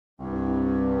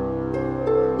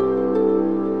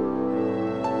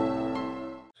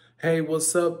Hey,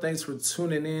 what's up? Thanks for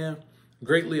tuning in.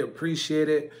 Greatly appreciate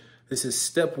it. This is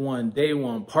step one, day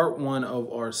one, part one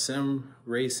of our sim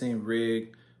racing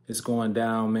rig. It's going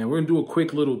down, man. We're gonna do a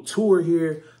quick little tour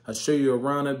here. I'll show you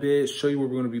around a bit, show you where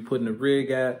we're gonna be putting the rig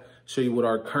at, show you what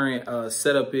our current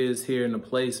setup is here in the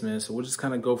place, man. So we'll just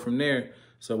kind of go from there.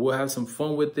 So we'll have some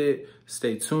fun with it.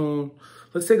 Stay tuned.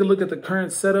 Let's take a look at the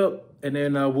current setup, and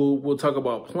then we'll talk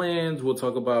about plans. We'll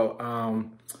talk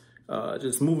about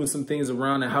just moving some things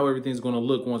around and how everything's going to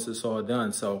look once it's all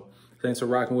done. So thanks for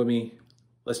rocking with me.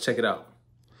 Let's check it out.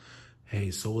 Hey,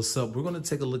 so what's up? We're going to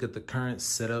take a look at the current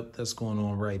setup that's going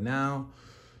on right now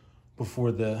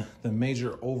before the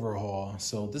major overhaul.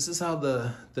 So this is how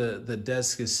the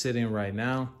desk is sitting right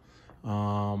now.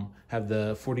 Have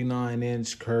the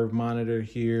 49-inch curved monitor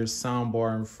here, sound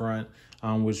bar in front,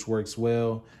 which works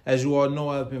well. As you all know,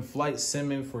 I've been flight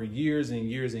simming for years and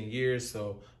years and years.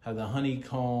 So have the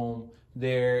honeycomb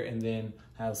there, and then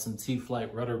have some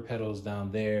T-Flight rudder pedals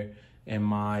down there. And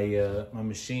my my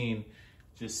machine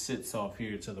just sits off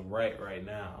here to the right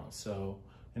now. So,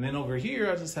 and then over here,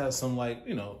 I just have some, like,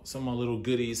 you know, some of my little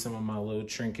goodies, some of my little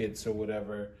trinkets or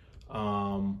whatever.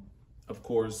 Of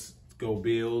course, go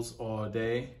Bills all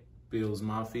day. Bills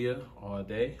Mafia all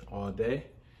day, all day.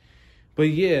 But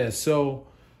yeah, so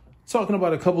talking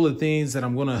about a couple of things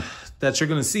that you're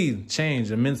gonna see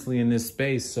change immensely in this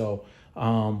space. So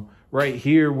right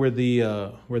here where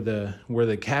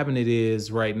the cabinet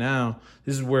is right now,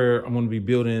 this is where I'm gonna be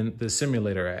building the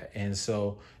simulator at. And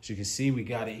so as you can see, we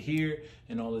got it here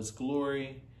in all its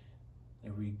glory.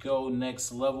 There we go,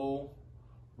 next level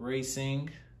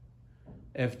racing,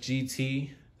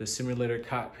 FGT, the simulator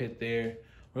cockpit there.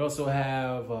 We also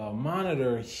have a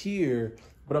monitor here,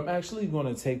 but I'm actually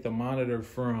gonna take the monitor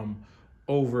from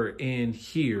over in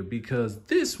here, because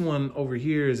this one over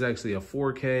here is actually a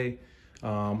 4K,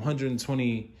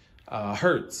 120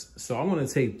 hertz. So I'm gonna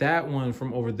take that one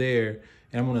from over there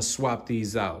and I'm gonna swap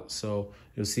these out. So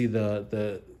you'll see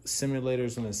the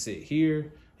simulator's gonna sit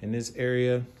here in this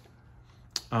area.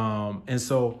 And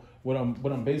so what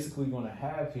I'm basically gonna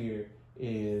have here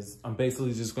is I'm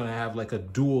basically just gonna have like a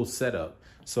dual setup.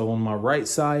 So on my right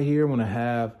side here, I'm gonna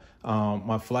have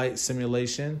my flight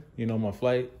simulation, you know, my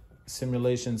flight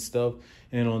simulation stuff.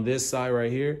 And on this side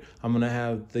right here, I'm gonna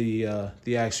have the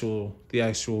actual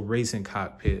racing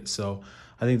cockpit. So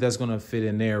I think that's gonna fit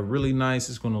in there really nice.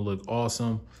 It's gonna look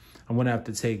awesome. I'm gonna have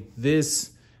to take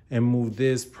this and move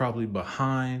this probably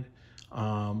behind,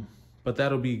 but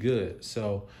that'll be good.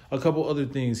 So a couple other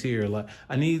things here, like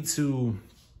I need to,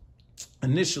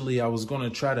 initially I was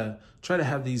gonna try to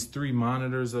have these 3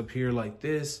 monitors up here like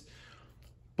this,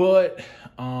 but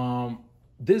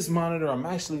this monitor I'm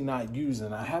actually not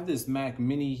using. I have this Mac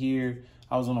Mini here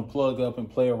I was gonna plug up and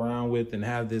play around with and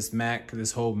have this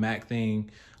whole Mac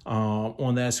thing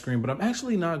on that screen, but I'm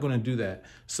actually not gonna do that.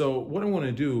 So what I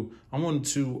wanna do, I want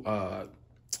to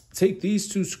take these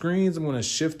 2 screens, I'm gonna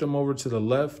shift them over to the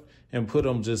left and put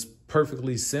them just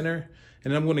perfectly center.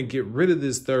 And I'm gonna get rid of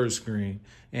this 3rd screen.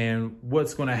 And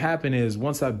what's gonna happen is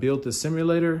once I build the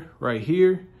simulator right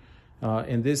here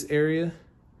in this area,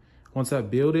 once I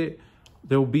build it,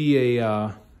 there'll be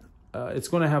it's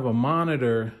gonna have a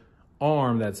monitor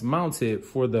arm that's mounted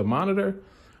for the monitor.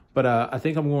 But I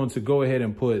think I'm going to go ahead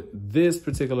and put this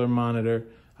particular monitor,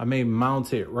 I may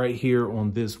mount it right here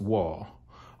on this wall.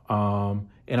 And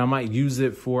I might use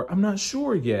it for, I'm not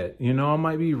sure yet. You know, I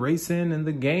might be racing and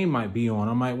the game might be on.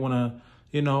 I might wanna,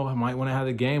 you know, I might wanna have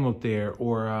the game up there,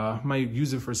 or I might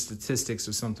use it for statistics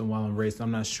or something while I'm racing.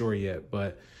 I'm not sure yet,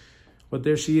 but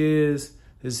there she is.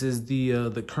 This is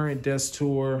the current desk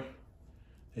tour.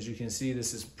 As you can see,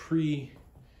 this is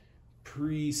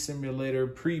pre-simulator,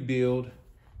 pre-build.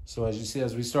 So as you see,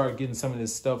 as we start getting some of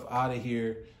this stuff out of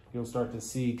here, you'll start to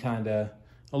see kind of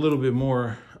a little bit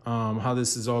more how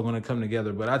this is all going to come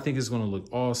together. But I think it's going to look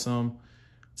awesome.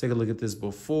 Take a look at this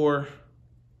before.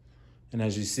 And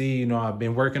as you see, you know, I've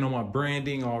been working on my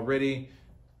branding already.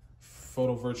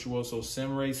 Photo Virtuoso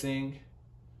Sim Racing.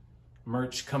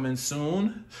 Merch coming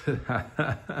soon.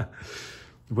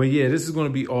 But yeah, this is going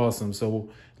to be awesome. So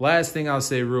last thing I'll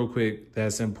say real quick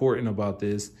that's important about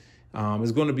this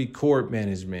is going to be cord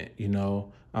management, you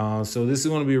know. So this is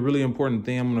going to be a really important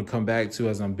thing I'm going to come back to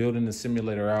as I'm building the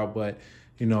simulator out. But,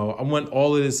 you know, I want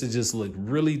all of this to just look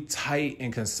really tight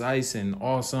and concise and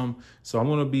awesome. So I'm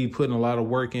going to be putting a lot of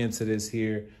work into this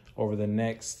here over the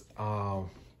next,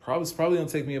 it's probably going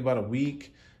to take me about a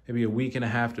week, maybe a week and a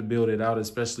half to build it out,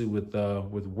 especially with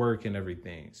work and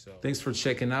everything. So thanks for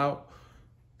checking out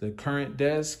the current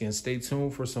desk, and stay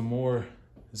tuned for some more.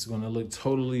 It's going to look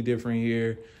totally different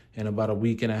here in about a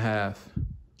week and a half.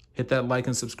 hit that like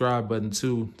and subscribe button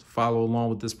too to follow along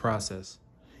with this process.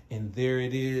 And there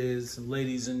it is,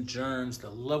 ladies and germs, the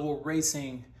Level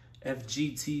Racing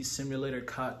FGT simulator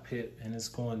cockpit, and it's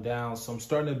going down. So I'm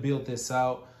starting to build this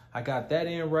out. I got that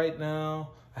in right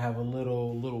now. I have a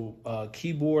little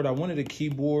keyboard. I wanted a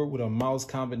keyboard with a mouse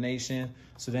combination,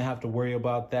 so then I have to worry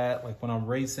about that, like when I'm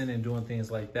racing and doing things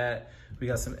like that. We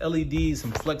got some LEDs,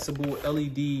 some flexible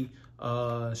LED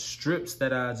strips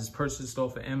that I just purchased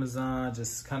off of Amazon,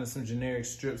 just kind of some generic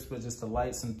strips, but just to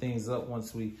light some things up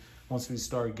once we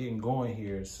start getting going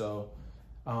here. So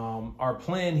our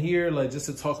plan here, like just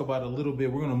to talk about a little bit,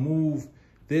 we're gonna move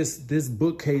this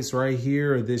bookcase right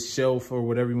here, or this shelf, or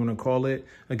whatever you want to call it.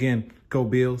 Again, go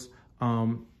Bills.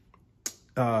 You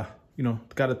know,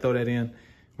 gotta throw that in.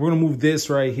 We're gonna move this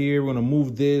right here. We're gonna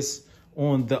move this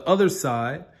on the other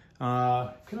side.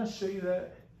 Can I show you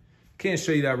that? Can't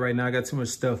show you that right now. I got too much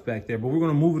stuff back there, but we're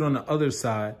gonna move it on the other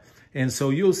side. And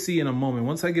so you'll see in a moment,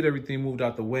 once I get everything moved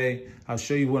out the way, I'll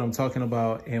show you what I'm talking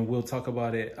about, and we'll talk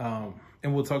about it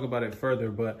further.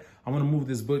 But I'm gonna move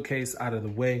this bookcase out of the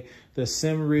way. The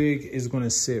sim rig is gonna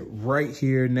sit right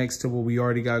here next to what we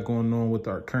already got going on with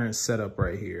our current setup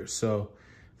right here. So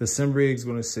the sim rig is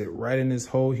gonna sit right in this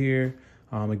hole here.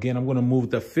 Again, I'm gonna move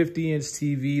the 50-inch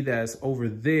TV that's over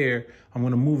there. I'm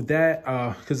gonna move that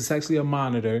because it's actually a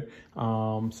monitor. So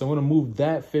I'm gonna move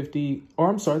that 50, or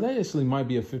I'm sorry, that actually might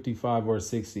be a 55 or a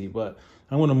 60, but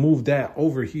I'm gonna move that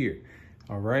over here.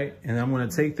 All right, and I'm gonna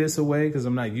take this away because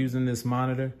I'm not using this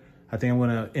monitor. I think I'm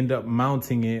gonna end up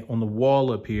mounting it on the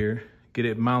wall up here, get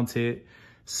it mounted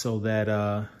so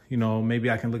that, you know,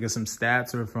 maybe I can look at some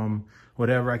stats or from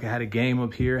whatever. I could had a game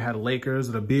up here, had the Lakers,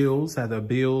 the Bills,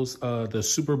 the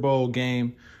Super Bowl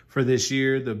game for this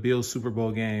year, the Bills Super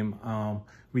Bowl game.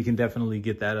 We can definitely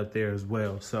get that up there as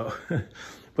well. So,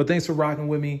 but thanks for rocking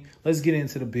with me. Let's get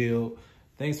into the build.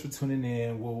 Thanks for tuning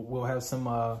in. We'll have some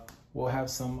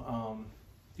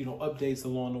you know, updates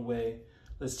along the way.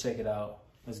 Let's check it out.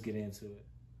 Let's get into it.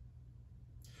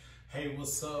 Hey,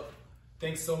 what's up?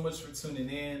 Thanks so much for tuning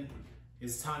in.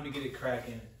 It's time to get it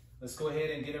cracking. Let's go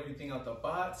ahead and get everything out the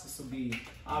box. This will be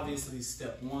obviously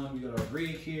step one. We got our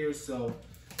rig here, so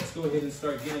let's go ahead and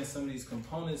start getting some of these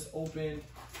components open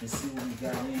and see what we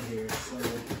got in here. So,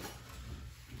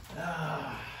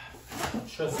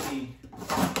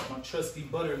 my trusty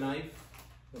butter knife.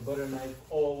 The butter knife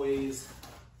always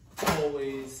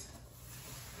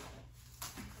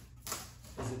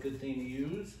is a good thing to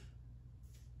use.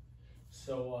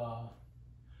 So,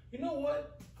 you know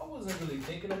what? I wasn't really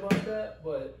thinking about that,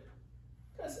 but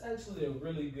that's actually a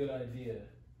really good idea.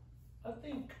 I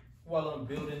think while I'm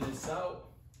building this out,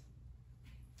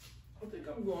 I think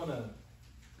I'm gonna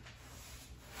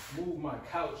move my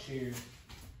couch here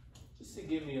just to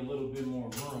give me a little bit more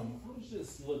room. I was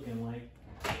just looking like,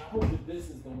 I hope that this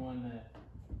is the one that,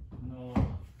 no,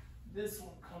 this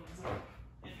one comes up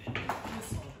and then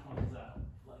this one comes out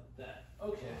like that.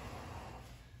 Okay,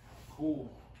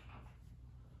 cool.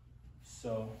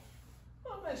 So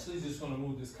I'm actually just gonna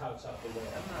move this couch out the way.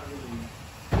 I'm not really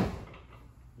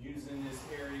using this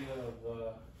area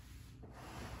of,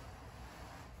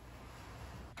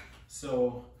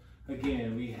 So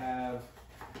again, we have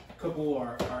a couple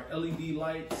of our LED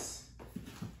lights,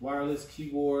 wireless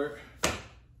keyboard.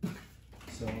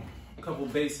 So a couple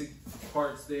basic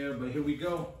parts there, but here we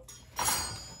go.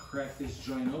 Crack this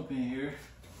joint open here.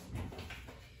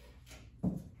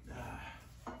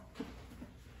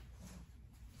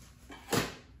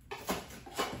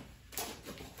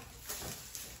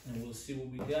 And we'll see what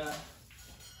we got.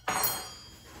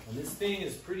 And this thing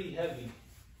is pretty heavy.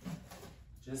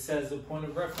 Just as a point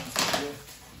of reference,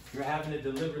 if you're having it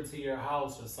delivered to your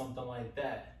house or something like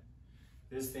that,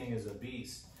 this thing is a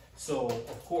beast. So,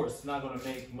 of course, it's not gonna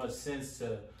make much sense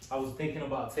to, I was thinking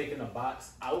about taking the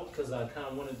box out because I kind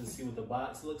of wanted to see what the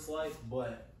box looks like,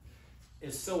 but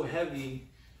it's so heavy,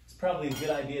 it's probably a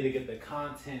good idea to get the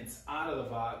contents out of the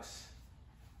box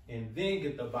and then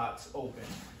get the box open.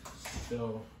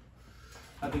 So,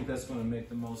 I think that's gonna make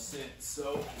the most sense.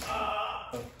 So,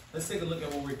 let's take a look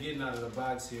at what we're getting out of the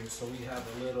box here. So we have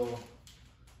a little,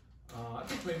 I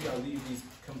think maybe I'll leave these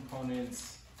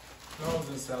components. No, I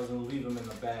was gonna leave them in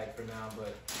the bag for now,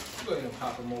 but I'll go ahead and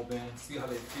pop them open, see how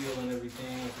they feel and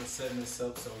everything. We're setting this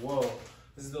up. So, whoa,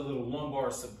 this is the little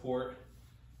lumbar support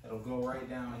that'll go right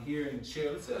down here in the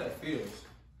chair. Let's see how that feels.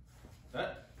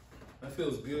 That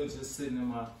feels good just sitting in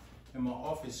my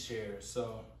office chair.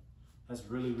 So that's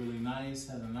really, really nice.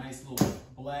 Has a nice little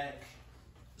black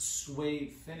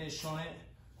suede finish on it.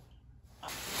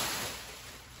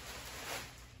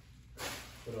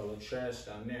 Put all the trash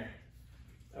down there.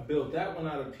 I built that one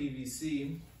out of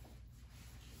PVC.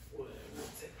 We'll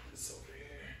take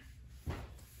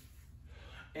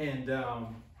And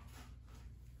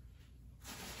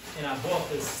I bought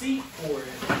the seat for it.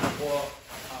 I bought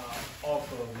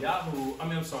off of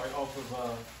off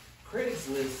of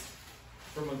Craigslist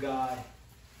from a guy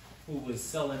who was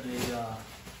selling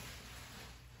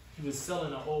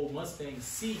an old Mustang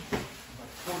seat, like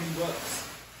 $40. I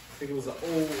think it was an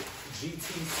old GT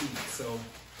seat. So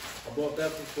I bought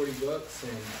that for $40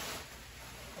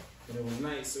 and it was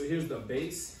nice. So here's the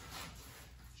base,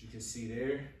 as you can see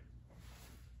there.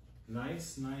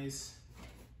 Nice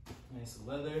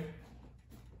leather.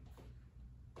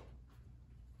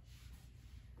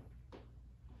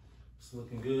 It's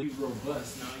looking good.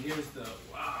 Robust. Now here's the,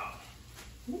 wow.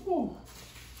 Ooh.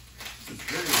 This is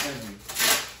very heavy.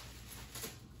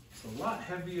 It's a lot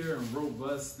heavier and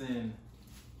robust than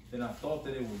I thought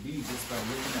that it would be just by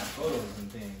looking at photos and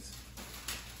things.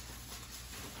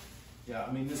 Yeah,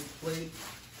 I mean this plate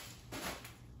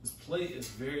is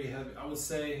very heavy. I would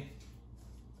say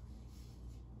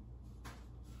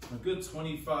a good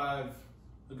 25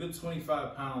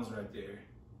 pounds right there.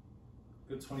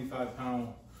 Good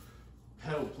 25-pound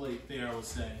pedal plate there, I would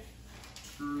say.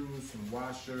 Screws, some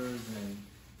washers, and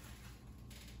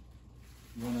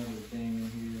one other thing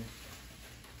in here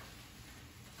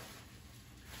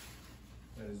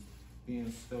that is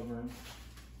being stubborn.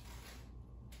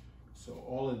 So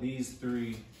all of these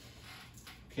three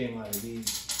came out of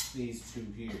these two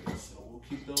here. So we'll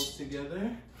keep those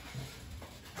together.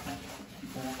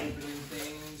 Opening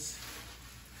things.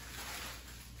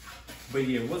 But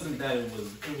yeah, it wasn't that it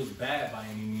was bad by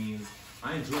any means.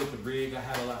 I enjoyed the rig. I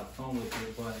had a lot of fun with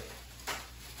it, but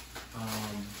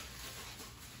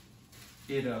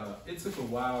it took a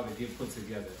while to get put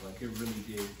together. Like it really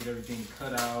did. Get everything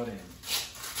cut out and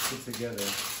put together.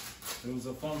 It was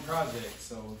a fun project,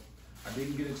 so I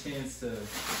didn't get a chance to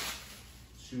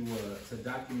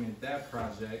document that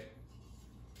project.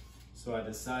 So I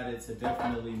decided to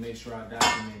definitely make sure I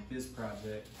document this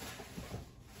project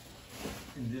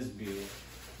in this build.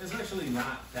 There's actually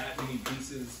not that many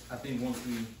pieces. I think once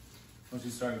we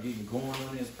start getting going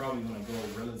on it, it's probably gonna go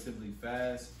relatively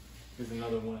fast. Here's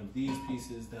another one of these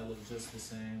pieces that look just the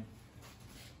same.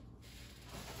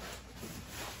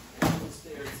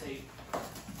 Stair tape.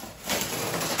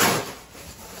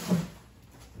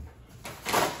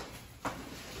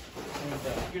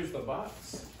 And here's the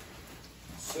box.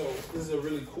 So this is a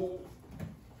really cool,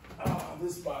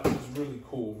 this box is really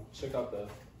cool. Check out the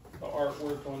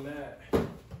artwork on that. How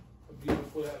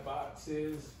beautiful that box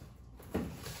is.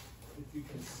 If you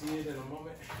can see it in a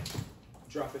moment,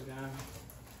 drop it down.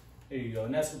 There you go,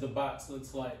 and that's what the box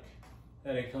looks like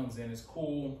that it comes in. It's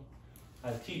cool.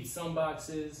 I keep some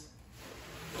boxes.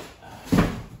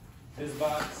 This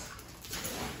box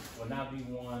will not be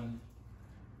one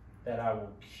that I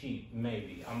will keep,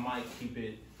 maybe. I might keep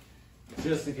it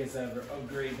just in case I ever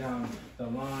upgrade down the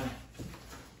line.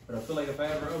 But I feel like if I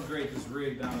ever upgrade this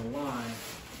rig down the line,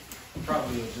 I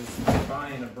probably will just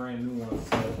buying a brand new one,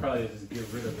 so I'll probably just get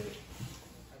rid of it.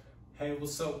 Hey,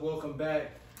 what's up? Welcome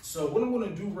back. So what I'm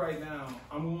gonna do right now,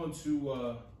 I'm going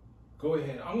to go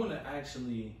ahead. I'm gonna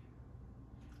actually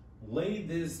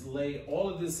lay all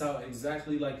of this out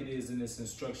exactly like it is in this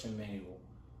instruction manual.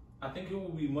 I think it will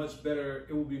be much better.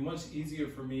 It will be much easier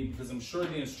for me because I'm sure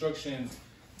the instructions,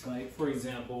 like for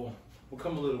example, we'll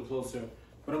come a little closer,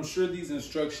 but I'm sure these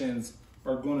instructions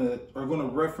are gonna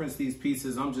reference these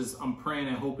pieces. I'm praying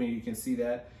and hoping you can see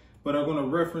that, but are gonna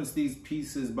reference these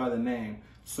pieces by the name.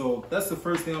 So that's the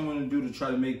first thing I'm gonna do to try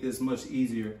to make this much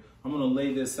easier. I'm gonna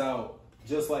lay this out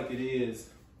just like it is.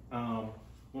 I'm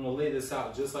gonna lay this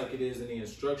out just like it is in the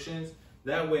instructions.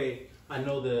 That way I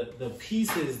know the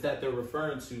pieces that they're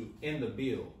referring to in the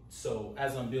build. So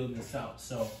as I'm building this out,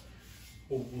 so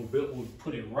we'll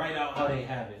put it right out how they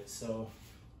have it. So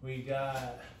we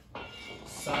got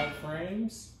side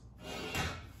frames.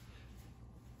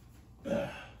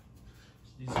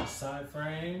 These are side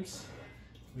frames.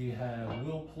 We have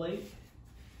wheel plate.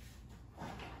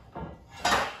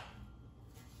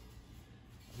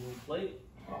 Wheel plate.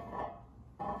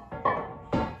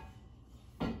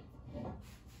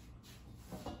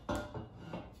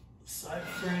 Side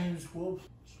frames, wheel plate.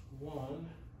 One.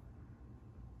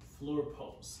 Floor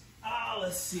post.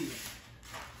 Let's see.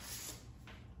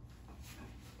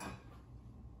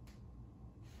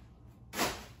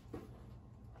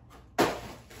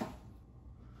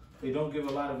 They don't give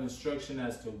a lot of instruction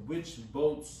as to which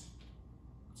bolts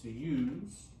to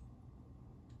use.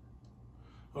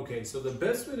 Okay, so the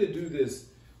best way to do this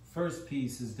first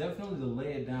piece is definitely to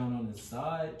lay it down on the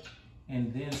side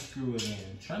and then screw it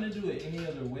in. Trying to do it any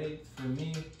other way, for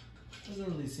me, doesn't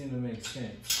really seem to make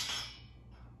sense.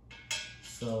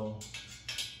 So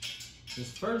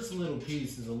This first little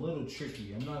piece is a little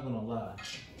tricky, I'm not gonna lie.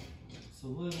 It's a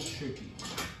little tricky,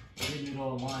 getting it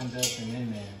all lined up and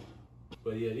in there.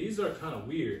 But yeah, these are kind of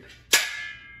weird.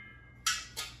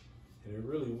 They're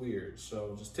really weird.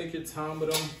 So just take your time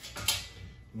with them.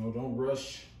 You know, don't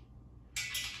rush.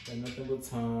 Got nothing but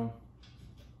time.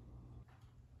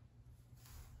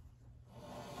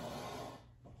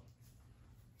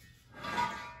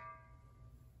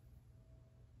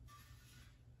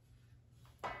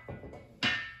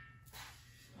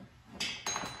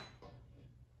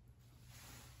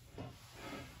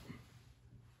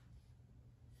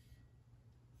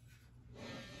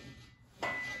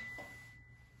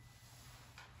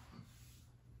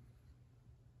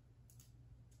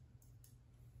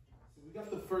 We got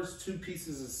the first two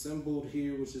pieces assembled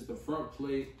here, which is the front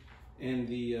plate and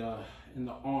the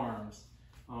arms.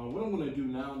 What I'm gonna do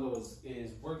now though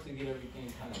is work to get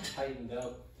everything kind of tightened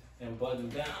up and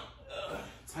buttoned down.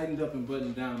 Tightened up and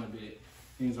buttoned down a bit.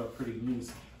 Things are pretty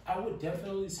loose. I would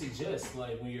definitely suggest,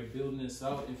 like when you're building this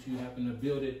out, if you happen to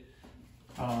build it,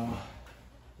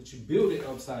 that you build it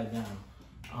upside down,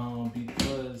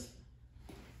 because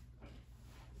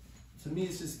to me,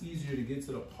 it's just easier to get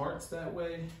to the parts that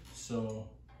way. So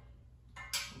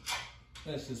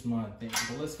that's just my thing.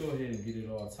 But let's go ahead and get it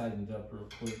all tightened up real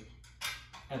quick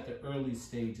at the early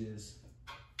stages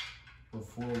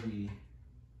before we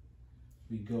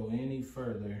go any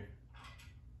further.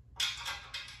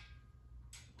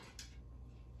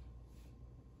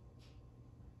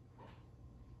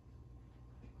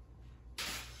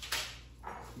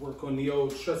 Work on the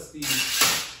old trusty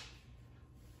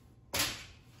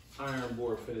iron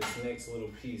board for this next little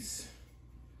piece.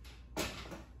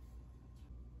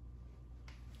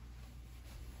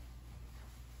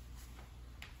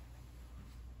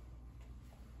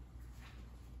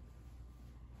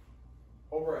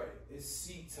 All right, it's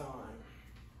seat time.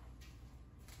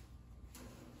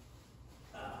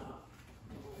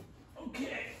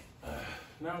 Okay,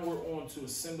 now we're on to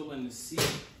assembling the seat.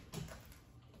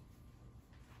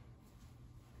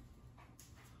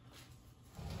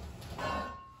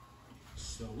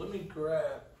 So let me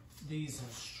grab these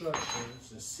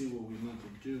instructions and see what we need to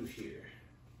do here.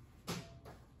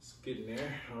 Let's get in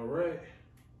there, all right.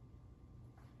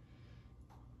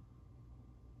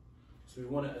 So we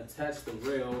want to attach the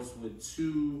rails with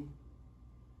two.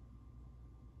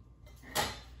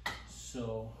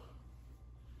 So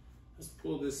let's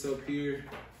pull this up here.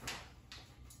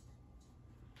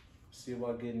 See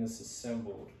about getting this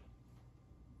assembled.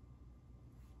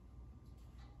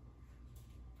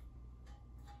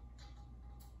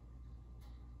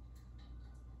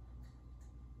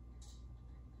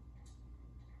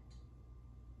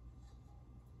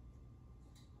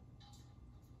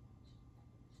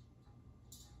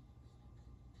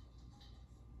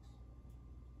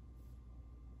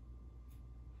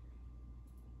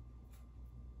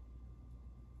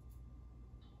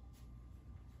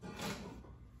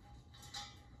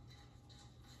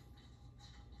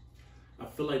 I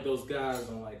feel like those guys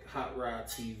on like Hot Rod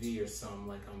TV or something,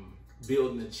 like I'm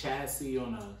building a chassis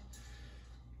on a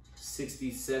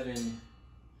 67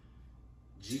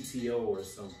 GTO or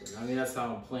something. I mean, that's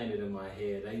how I'm playing it in my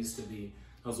head. That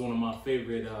was one of my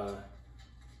favorite,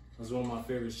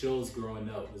 shows growing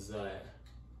up, was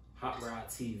Hot Rod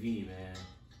TV, man.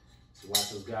 To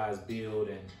watch those guys build,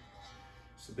 and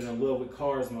just been in love with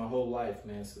cars my whole life,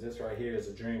 man. So this right here is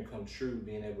a dream come true,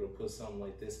 being able to put something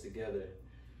like this together.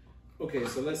 Okay,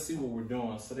 so let's see what we're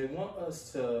doing. So they want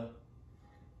us to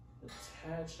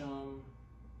attach them.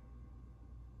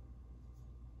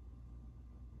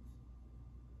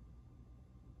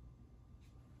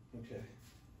 Okay.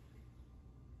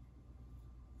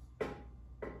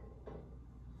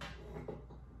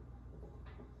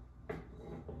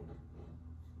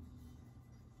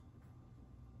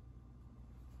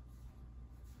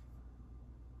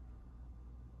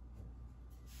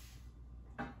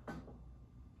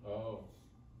 Oh.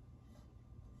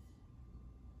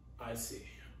 I see.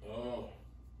 Oh.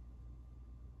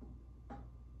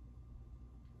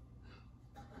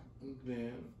 And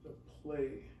then the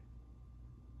plate.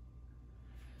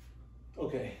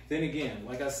 Okay, then again,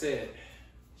 like I said,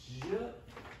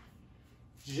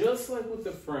 just like with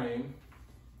the frame,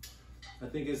 I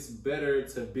think it's better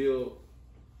to build,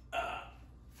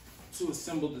 to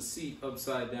assemble the seat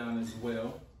upside down as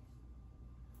well.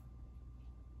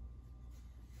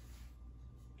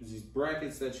 There's these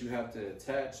brackets that you have to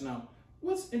attach. Now,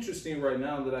 what's interesting right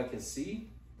now that I can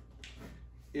see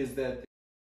is that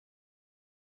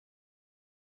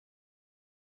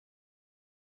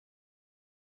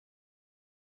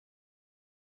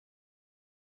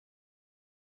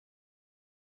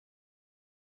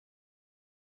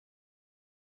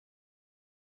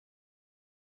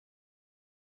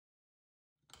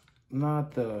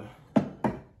not the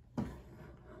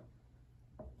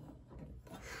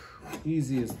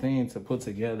easiest thing to put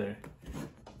together.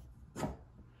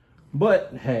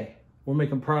 But hey, we're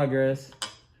making progress.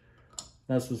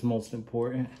 That's what's most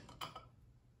important.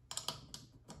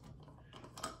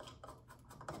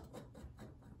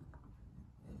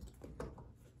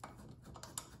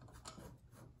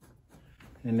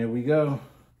 And there we go.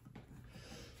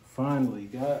 Finally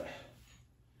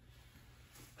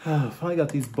got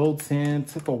these bolts in.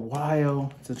 Took a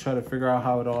while to try to figure out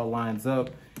how it all lines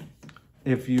up.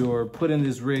 If you're putting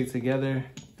this rig together,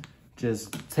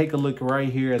 just take a look right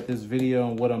here at this video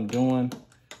and what I'm doing.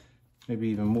 Maybe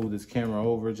even move this camera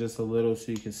over just a little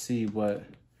so you can see, but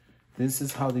this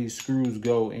is how these screws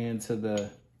go into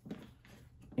the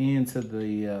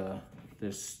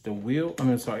wheel. I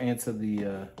mean, sorry, into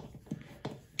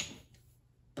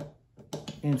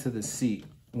the seat.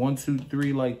 1, 2,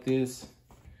 3 like this,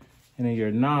 and then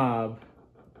your knob,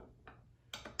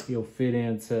 you'll fit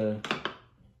into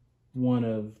one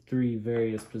of 3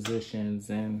 various positions.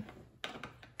 And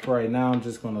for right now, I'm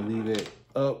just gonna leave it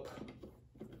up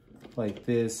like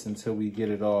this until we get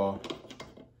it all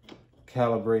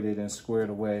calibrated and squared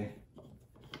away.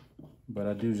 But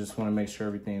I do just want to make sure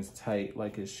everything's tight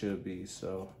like it should be.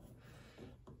 So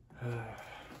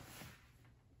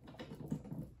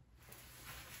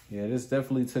yeah, this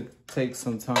definitely takes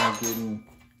some time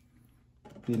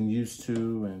getting used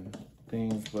to and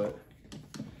things. But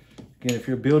again, if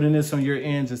you're building this on your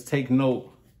end, just take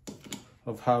note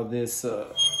of how this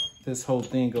this whole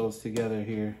thing goes together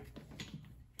here.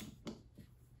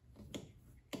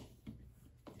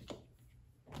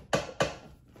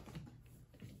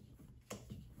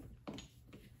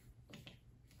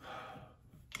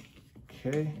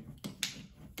 Okay,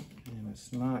 and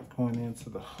it's not going into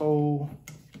the hole.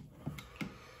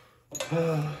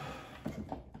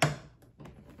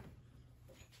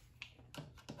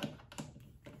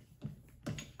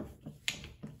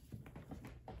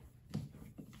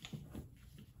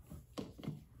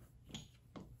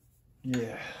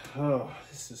 Yeah, oh,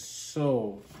 this is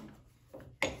so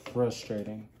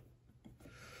frustrating.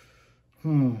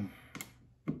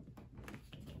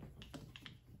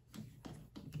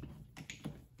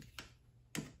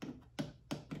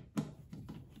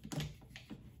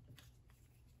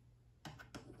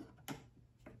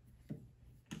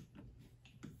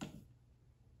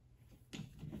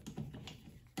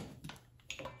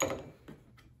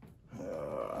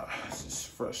 This is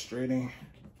frustrating.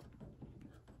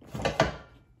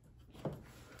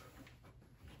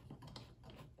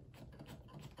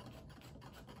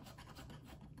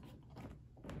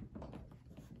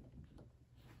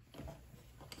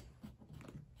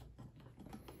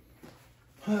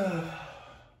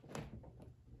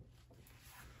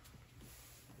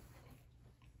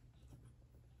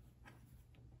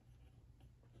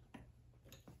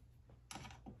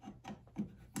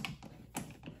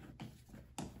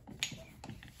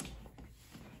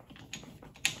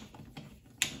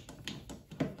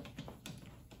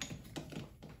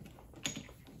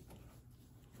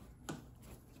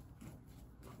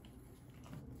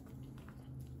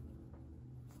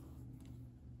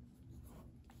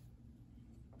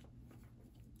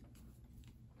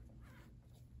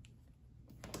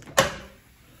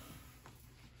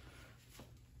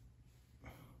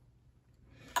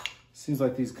 Seems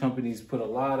like these companies put a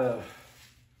lot of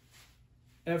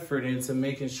effort into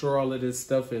making sure all of this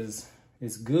stuff is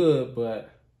good, but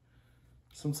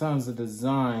sometimes the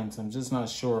designs I'm just not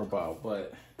sure about.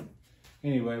 But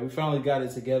anyway, we finally got it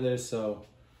together, so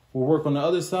we'll work on the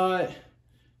other side.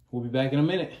 We'll be back in a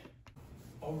minute.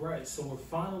 All right, so we're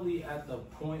finally at the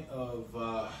point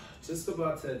of just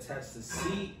about to attach the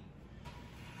seat.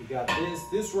 We got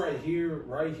this right here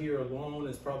alone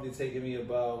is probably taking me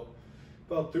about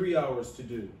 3 hours to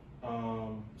do.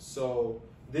 So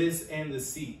this and the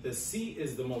seat. The seat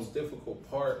is the most difficult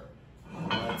part.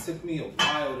 It took me a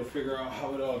while to figure out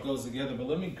how it all goes together, but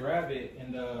let me grab it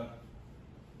and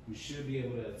we should be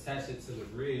able to attach it to the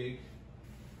rig.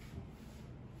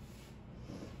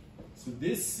 So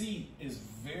this seat is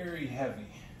very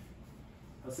heavy.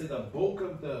 I'll say the bulk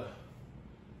of the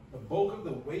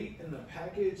weight in the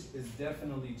package is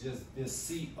definitely just this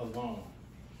seat alone.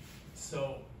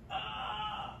 So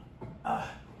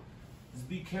just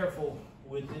be careful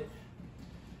with it,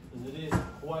 because it is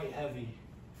quite heavy.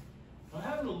 I'm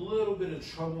having a little bit of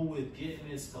trouble with getting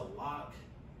this to lock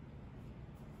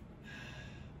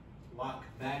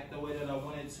back the way that I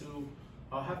want it to.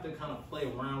 I'll have to kind of play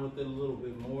around with it a little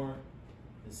bit more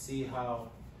and see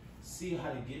how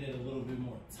to get it a little bit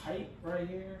more tight right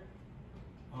here.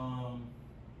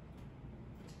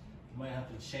 Might have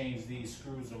to change these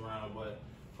screws around, but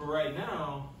for right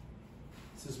now,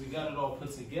 since we got it all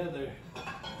put together,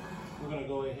 we're gonna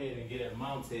go ahead and get it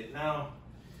mounted. Now,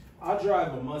 I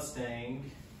drive a Mustang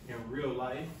in real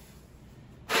life,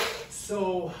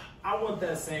 so I want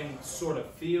that same sort of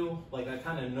feel. Like I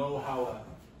kind of know how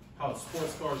a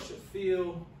sports car should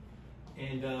feel,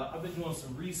 and I've been doing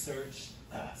some research.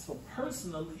 So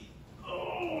personally,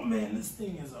 oh man, this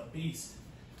thing is a beast.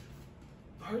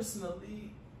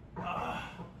 Personally, I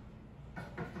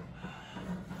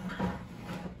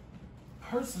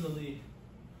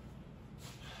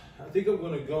think I'm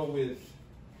gonna go with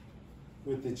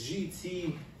the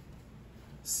GT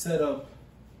setup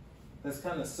that's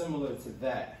kind of similar to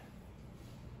that.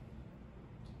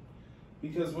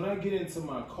 Because when I get into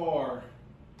my car,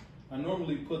 I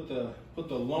normally put the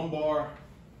lumbar,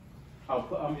 I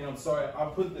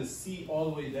put the seat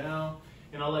all the way down,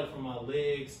 and I like for my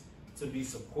legs to be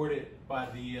supported by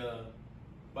the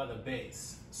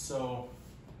base. So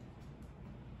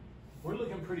we're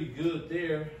looking pretty good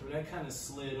there. I mean, that kind of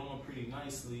slid on pretty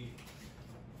nicely.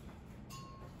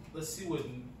 Let's see what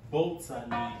bolts I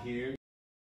need here.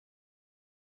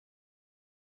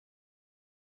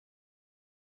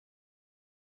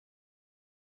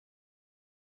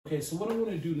 Okay, so what I'm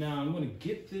gonna do now, I'm gonna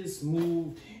get this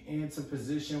moved into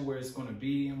position where it's gonna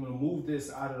be. I'm gonna move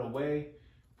this out of the way,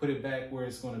 put it back where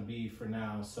it's gonna be for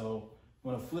now. So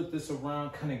I'm gonna flip this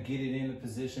around, kind of get it in a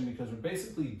position because we're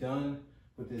basically done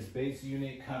with this base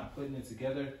unit, kind of putting it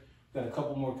together. Got a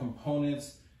couple more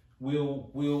components, wheel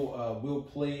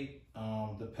plate,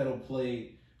 the pedal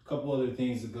plate, a couple other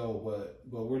things to go, but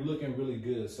we're looking really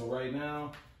good. So right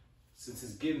now, since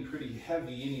it's getting pretty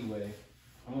heavy anyway,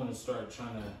 I'm gonna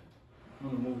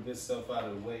move this stuff out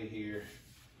of the way here,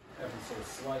 ever so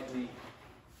slightly.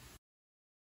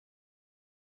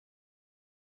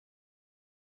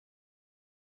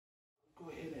 Go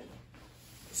ahead and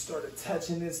start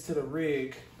attaching this to the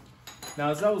rig.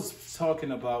 Now, as I was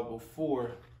talking about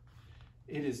before,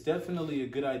 it is definitely a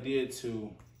good idea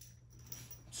to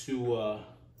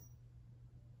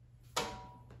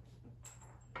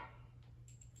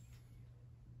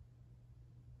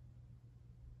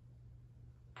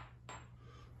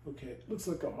okay, looks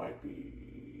like I might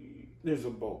be, there's a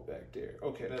bolt back there.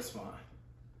 Okay, that's fine.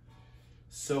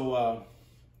 So,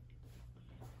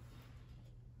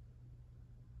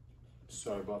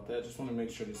 sorry about that. Just want to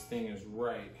make sure this thing is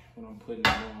right when I'm putting it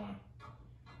on.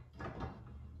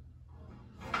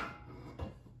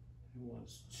 It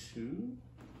was 2.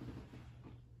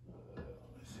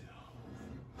 Let's see.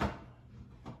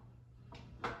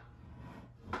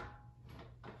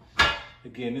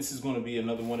 Again, this is going to be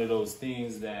another one of those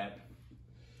things that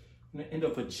I'm going to end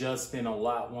up adjusting a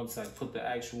lot once I put the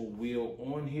actual wheel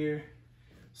on here.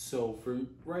 So for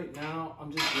right now,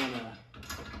 I'm just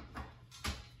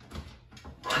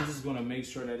gonna make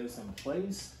sure that it's in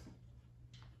place,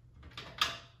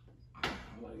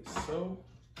 like so.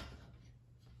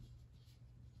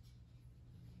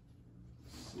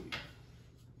 Let's see.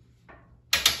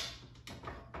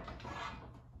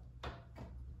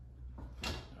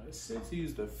 It said to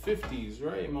use the 50s,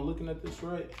 right? Am I looking at this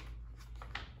right?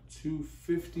 2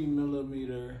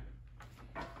 50mm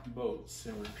bolts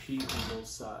and repeat on both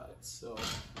sides. So I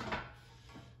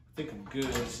think I'm good.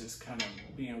 It's just kind of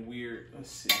being weird.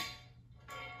 Let's see.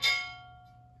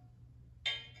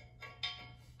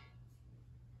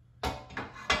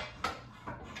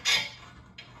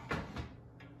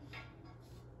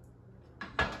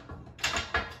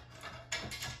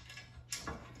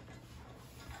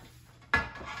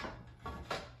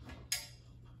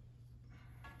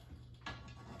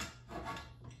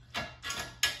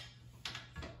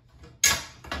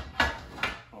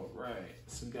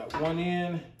 So we got one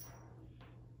in.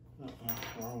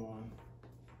 Wrong one.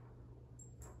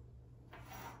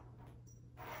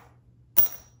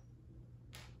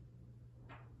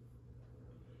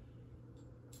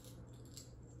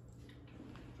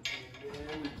 And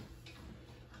then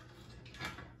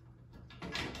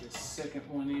get the second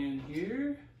one in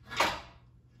here.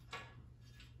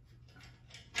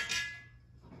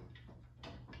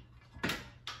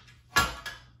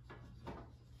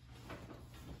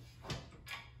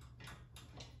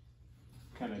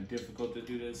 Kind of difficult to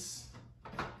do this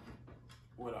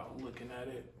without looking at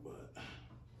it, but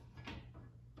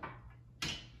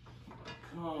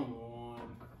come on,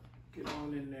 get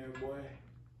on in there, boy.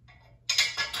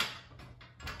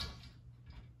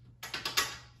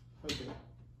 Okay.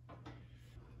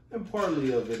 And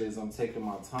partly of it is I'm taking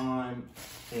my time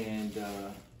and you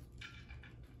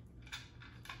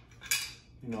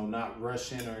know, not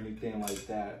rushing or anything like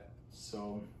that.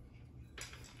 So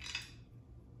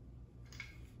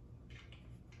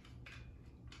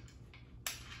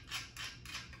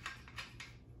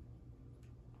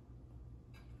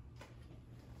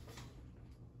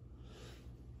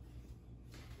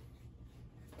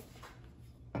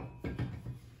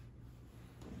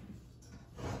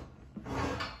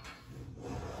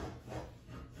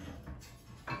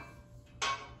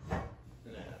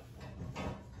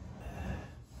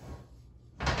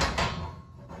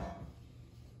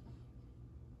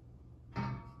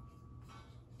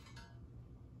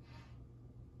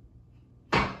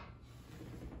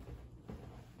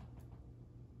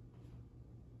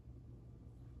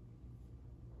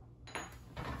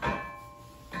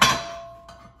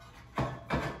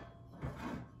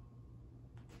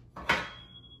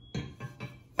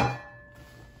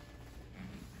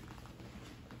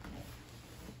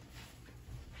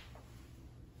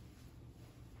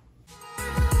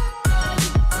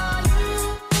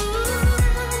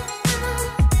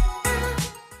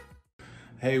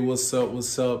what's up?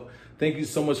 What's up? Thank you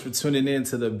so much for tuning in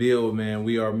to the build, man.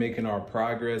 We are making our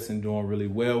progress and doing really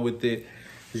well with it.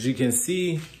 As you can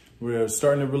see, we're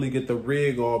starting to really get the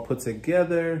rig all put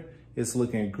together. It's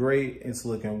looking great. It's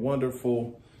looking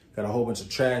wonderful. Got a whole bunch of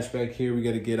trash back here we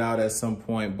got to get out at some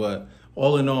point. But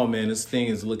all in all, man, this thing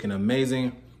is looking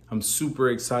amazing. I'm super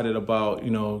excited about,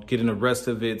 getting the rest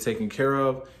of it taken care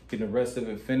of, getting the rest of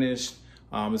it finished.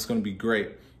 It's going to be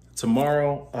great.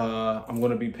 Tomorrow, I'm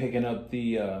going to be picking up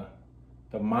the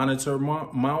monitor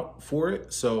mount for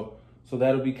it. So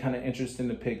that'll be kind of interesting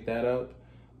to pick that up.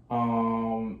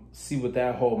 See what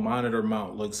that whole monitor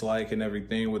mount looks like and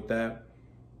everything with that.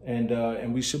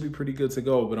 And we should be pretty good to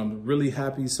go. But I'm really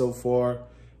happy so far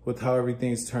with how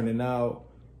everything's turning out.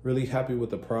 Really happy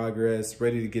with the progress,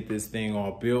 ready to get this thing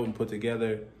all built and put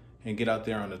together and get out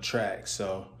there on the track.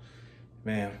 So,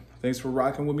 man, thanks for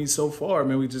rocking with me so far.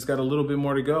 Man, we just got a little bit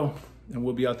more to go and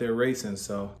we'll be out there racing,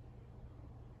 so.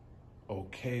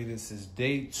 Okay, this is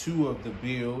day 2 of the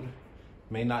build.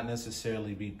 May not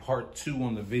necessarily be part 2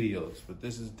 on the videos, but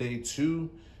this is day 2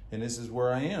 and this is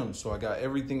where I am. So I got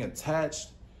everything attached.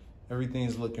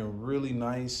 Everything's looking really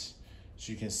nice. As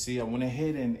you can see, I went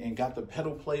ahead and got the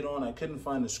pedal plate on. I couldn't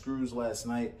find the screws last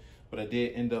night, but I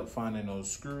did end up finding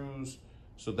those screws.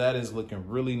 So that is looking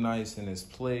really nice in its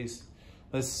place.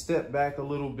 Let's step back a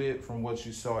little bit from what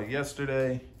you saw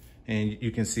yesterday. And you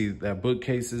can see that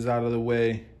bookcase is out of the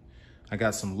way. I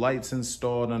got some lights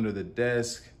installed under the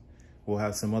desk. We'll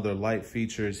have some other light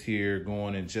features here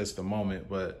going in just a moment,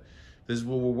 but this is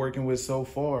what we're working with so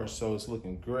far. So it's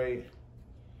looking great.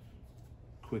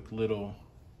 Quick little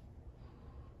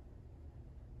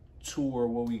tour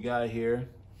what we got here.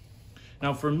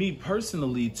 Now for me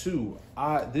personally too,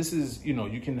 this is,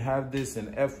 you can have this in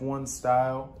F1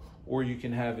 style or you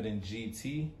can have it in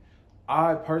GT.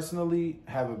 I personally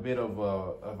have a bit of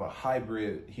a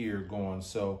hybrid here going.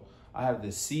 So I have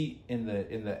the seat in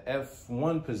the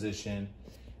F1 position,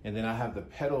 and then I have the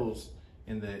pedals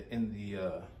in the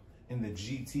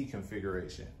GT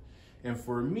configuration. And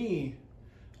for me,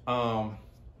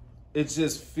 it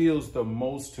just feels the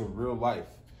most to real life.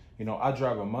 I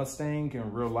drive a Mustang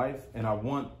in real life, and I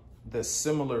want the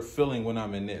similar feeling when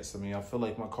I'm in this. I mean, I feel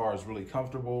like my car is really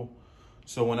comfortable.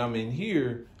 So when I'm in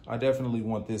here, I definitely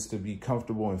want this to be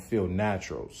comfortable and feel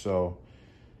natural. So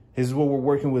this is what we're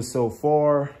working with so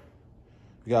far.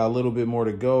 We got a little bit more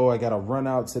to go. I got to run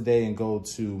out today and go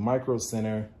to Micro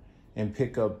Center and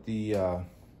pick up the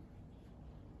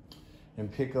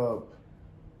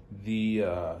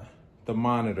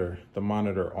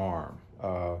monitor arm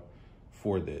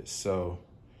for this. So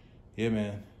yeah,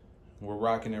 man, we're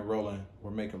rocking and rolling.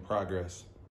 We're making progress.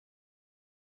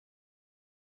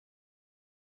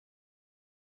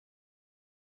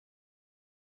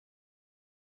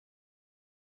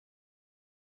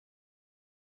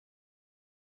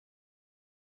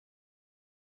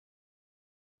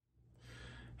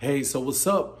 Hey, so what's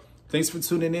up? Thanks for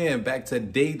tuning in. Back to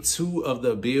day 2 of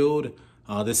the build.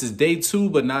 This is day 2,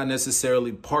 but not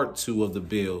necessarily part 2 of the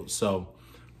build. So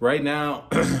right now,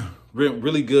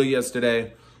 really good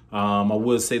yesterday. I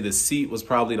would say the seat was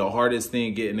probably the hardest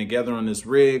thing getting together on this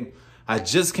rig. I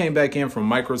just came back in from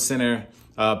Micro Center,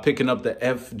 picking up the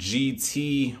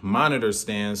FGT monitor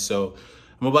stand. So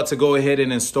I'm about to go ahead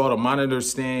and install the monitor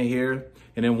stand here.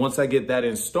 And then once I get that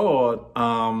installed,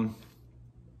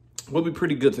 we'll be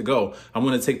pretty good to go. I'm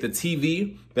going to take the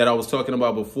TV that I was talking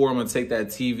about before. I'm going to take that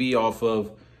TV off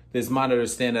of this monitor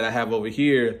stand that I have over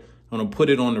here. I'm going to put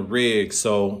it on the rig.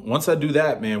 So once I do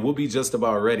that, man, we'll be just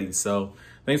about ready. So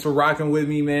thanks for rocking with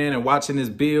me, man, and watching this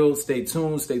build. Stay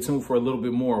tuned. Stay tuned for a little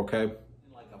bit more, okay?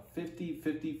 Like a 50,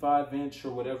 55 inch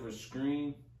or whatever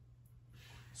screen.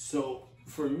 So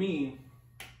for me,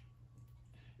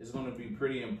 it's going to be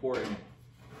pretty important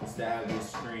to have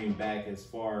this screen back as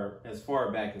far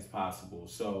back as possible.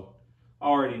 So I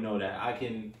already know that I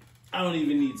don't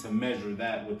even need to measure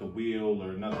that with the wheel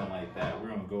or nothing like that. We're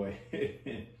gonna go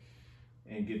ahead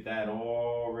and get that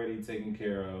already taken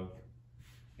care of.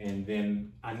 And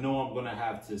then I know I'm gonna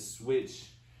have to switch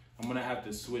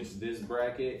this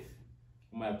bracket.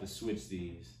 I'm gonna have to switch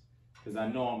these because I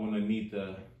know I'm gonna need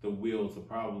the wheel to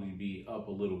probably be up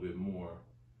a little bit more.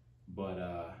 But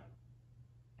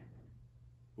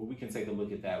we can take a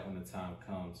look at that when the time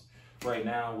comes. Right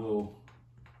now, we'll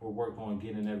work on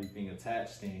getting everything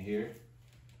attached in here.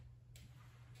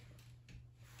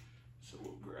 So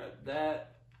we'll grab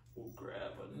that. We'll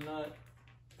grab a nut.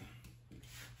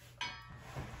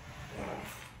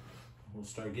 We'll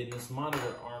start getting this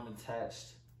monitor arm attached.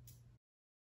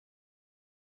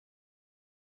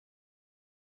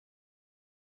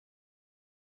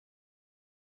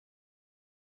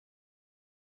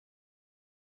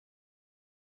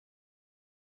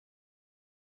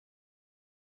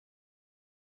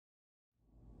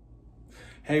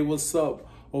 Hey, what's up?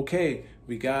 Okay,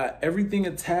 we got everything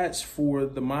attached for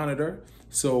the monitor.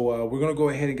 So we're gonna go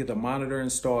ahead and get the monitor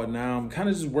installed now. I'm kind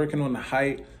of just working on the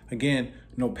height. Again,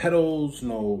 no pedals,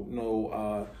 no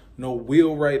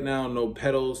wheel right now, no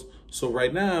pedals. So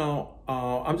right now,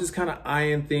 I'm just kind of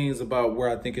eyeing things about where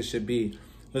I think it should be.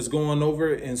 Let's go on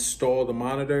over, install the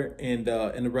monitor and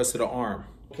the rest of the arm.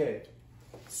 Okay,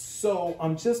 so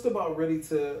I'm just about ready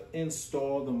to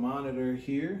install the monitor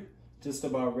here. Just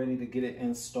about ready to get it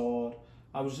installed.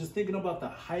 I was just thinking about the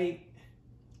height,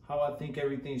 how I think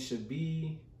everything should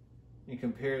be in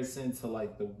comparison to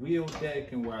like the wheel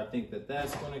deck and where I think that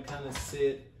that's going to kind of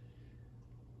sit.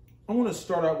 I want to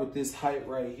start out with this height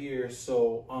right here.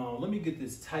 So let me get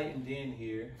this tightened in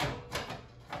here.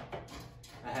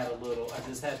 I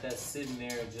just had that sitting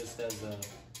there just as a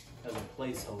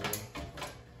placeholder.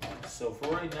 So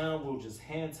for right now, we'll just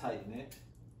hand tighten it.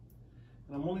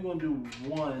 And I'm only going to do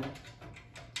one.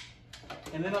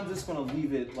 And then I'm just going to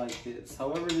leave it like this.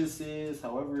 However this is,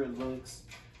 however it looks,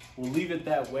 we'll leave it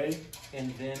that way.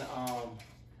 And then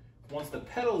once the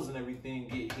pedals and everything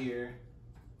get here,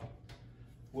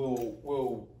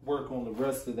 we'll work on the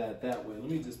rest of that way. Let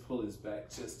me just pull this back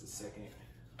just a second,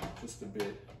 just a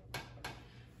bit.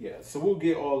 Yeah, so we'll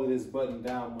get all of this buttoned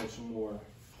down much more.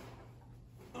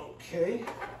 Okay.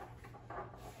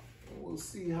 And we'll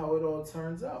see how it all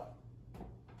turns out.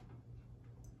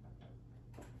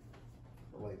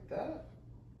 Like that?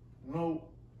 No.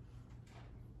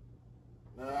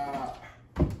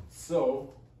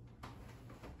 So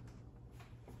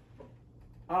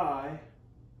I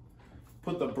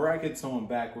put the brackets on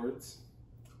backwards,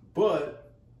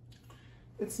 but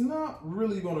it's not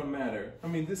really gonna matter. I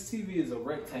mean, this TV is a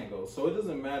rectangle, so it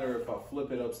doesn't matter if I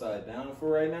flip it upside down for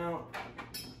right now.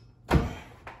 I'm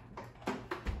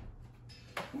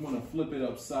gonna flip it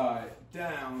upside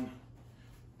down.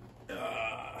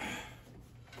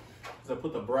 So I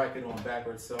put the bracket on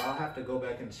backwards, so I'll have to go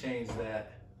back and change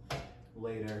that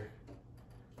later,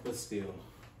 but still.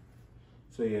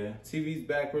 So yeah, TV's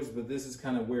backwards, but this is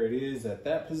kind of where it is at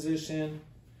that position.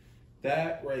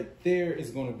 That right there is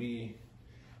going to be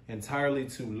entirely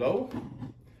too low,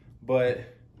 but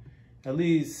at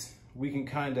least we can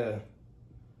kind of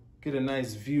get a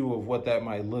nice view of what that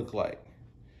might look like.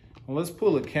 Well, let's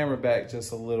pull the camera back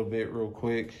just a little bit real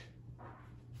quick.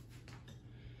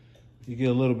 You get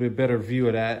a little bit better view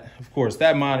of that. Of course,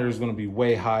 that monitor is going to be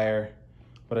way higher,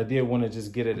 but I did want to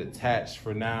just get it attached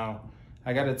for now.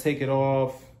 I got to take it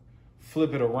off,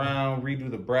 flip it around,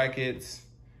 redo the brackets.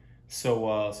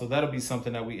 So that'll be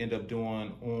something that we end up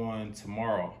doing on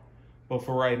tomorrow. But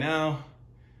for right now,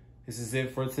 this is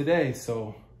it for today.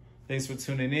 So thanks for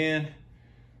tuning in.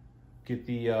 Get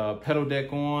the pedal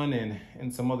deck on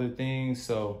and some other things.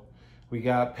 So we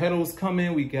got pedals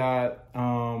coming. We got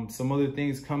some other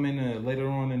things coming later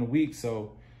on in the week.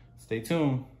 So stay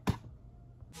tuned.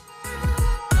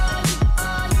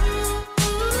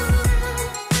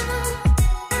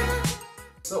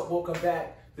 What's up? Welcome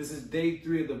back. This is day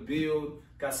 3 of the build.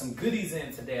 Got some goodies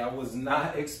in today. I was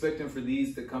not expecting for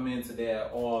these to come in today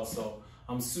at all. So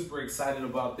I'm super excited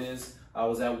about this. I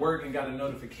was at work and got a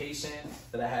notification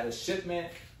that I had a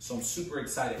shipment. So I'm super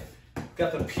excited.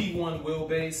 Got the P1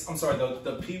 wheelbase. I'm sorry,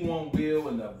 the P1 wheel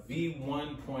and the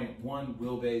V1.1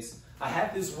 wheelbase. I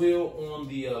had this wheel on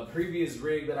the previous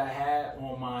rig that I had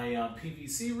on my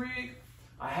PVC rig.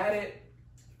 I had it.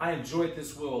 I enjoyed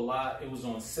this wheel a lot. It was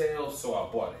on sale, so I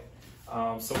bought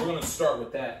it. So we're gonna start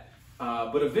with that.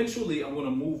 But eventually, I'm gonna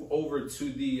move over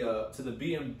to the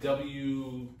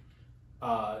BMW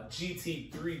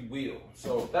GT3 wheel.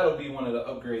 So that'll be one of the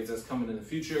upgrades that's coming in the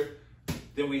future.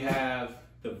 Then we have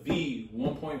the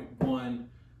V1.1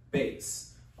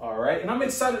 base. All right, and I'm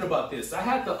excited about this. I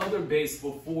had the other base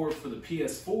before for the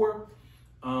PS4,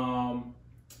 and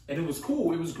it was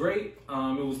cool. It was great.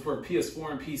 It was for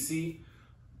PS4 and PC,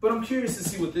 but I'm curious to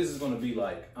see what this is going to be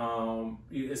like.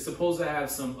 It's supposed to have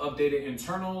some updated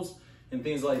internals and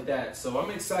things like that. So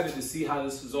I'm excited to see how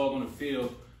this is all going to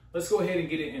feel. Let's go ahead and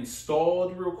get it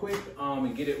installed real quick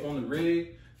and get it on the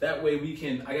rig. That way we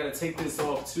can, I got to take this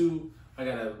off too. I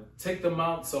gotta take the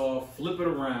mounts off, flip it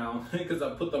around because I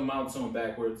put the mounts on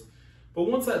backwards. But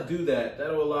once I do that,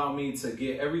 that'll allow me to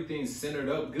get everything centered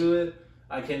up good.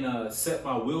 I can set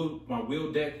my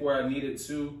wheel deck where I need it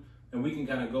to, and we can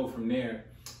kind of go from there.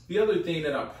 The other thing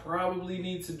that I probably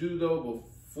need to do though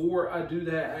before I do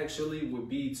that actually would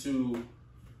be to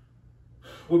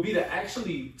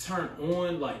actually turn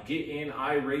on, like get in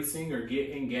iRacing or get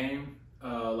in game,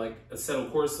 like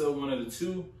Assetto Corsa, one of the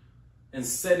two, and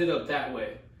set it up that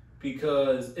way,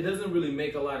 because it doesn't really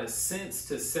make a lot of sense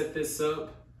to set this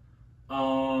up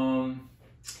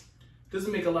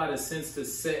doesn't make a lot of sense to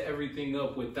set everything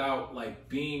up without like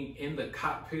being in the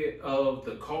cockpit of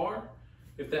the car,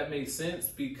 if that makes sense,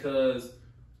 because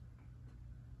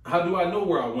how do I know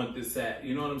where I want this at?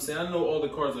 You know what I'm saying? I know all the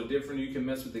cars are different. You can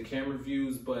mess with the camera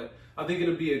views, but I think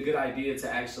it'll be a good idea to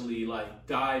actually like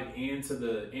dive into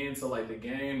like the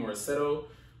game or settle,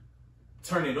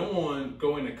 turn it on,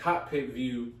 go into cockpit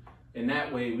view, and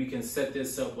that way we can set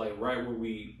this up like right where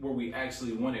we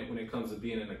actually want it when it comes to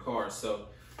being in the car. So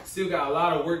still got a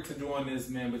lot of work to do on this,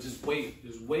 man, but just wait,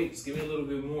 just give me a little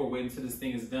bit more, wait until this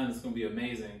thing is done. It's gonna be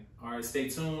amazing. All right, stay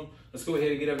tuned. Let's go ahead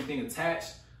and get everything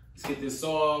attached. Let's get this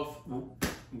off.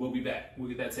 We'll be back. We'll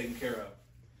get that taken care of.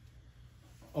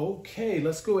 Okay,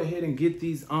 let's go ahead and get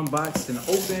these unboxed and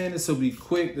open. This will be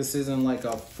quick. This isn't like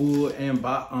a full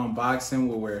unboxing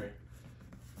where we're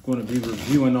going to be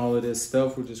reviewing all of this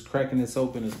stuff. We're just cracking this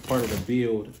open as part of the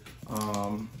build.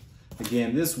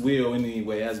 Again, this wheel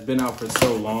anyway has been out for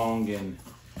so long, and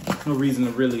no reason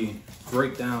to really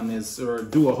break down this or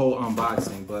do a whole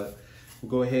unboxing, but we'll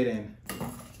go ahead and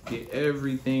get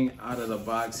everything out of the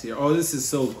box here. Oh, this is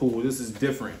so cool. This is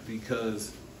different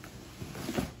because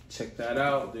check that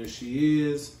out. There she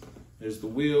is. There's the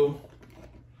wheel.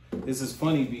 This is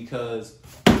funny because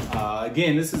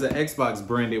again, this is an Xbox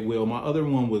branded wheel. My other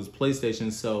one was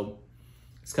PlayStation, so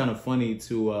it's kind of funny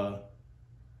to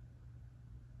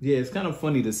yeah, it's kind of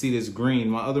funny to see this green.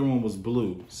 My other one was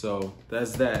blue, so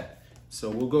that's that. So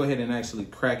we'll go ahead and actually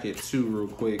crack it too real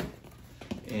quick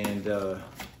and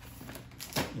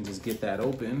just get that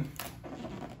open.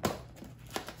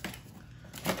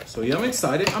 So yeah, I'm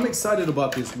excited. I'm excited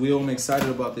about this wheel. I'm excited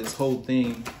about this whole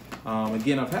thing.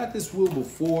 Again, I've had this wheel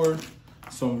before,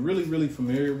 so I'm really, really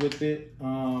familiar with it.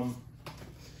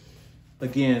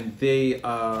 Again, they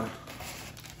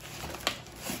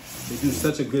do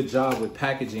such a good job with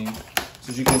packaging. So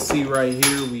as you can see right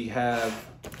here, we have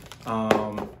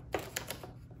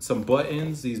some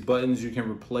buttons. These buttons you can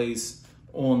replace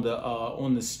on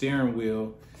the steering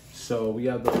wheel. So we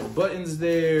have those buttons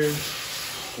there,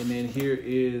 and then here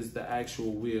is the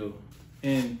actual wheel.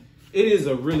 And it is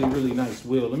a really, really nice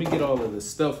wheel. Let me get all of the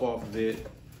stuff off of it.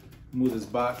 Move this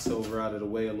box over out of the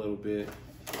way a little bit.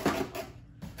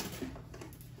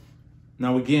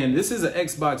 Now again, this is an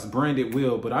Xbox branded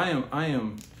wheel, but I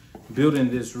am building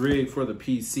this rig for the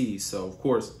PC. So of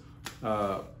course,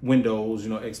 Windows, you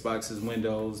know, Xbox is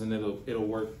Windows, and it'll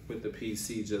work with the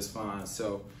PC just fine.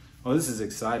 So, oh, this is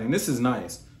exciting. This is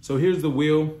nice. So here's the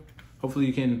wheel. Hopefully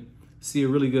you can see a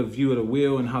really good view of the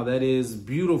wheel and how that is.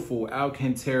 Beautiful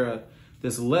Alcantara.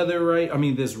 This leather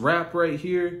this wrap right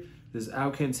here, this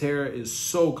Alcantara is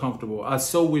so comfortable. I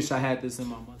so wish I had this in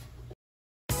my money.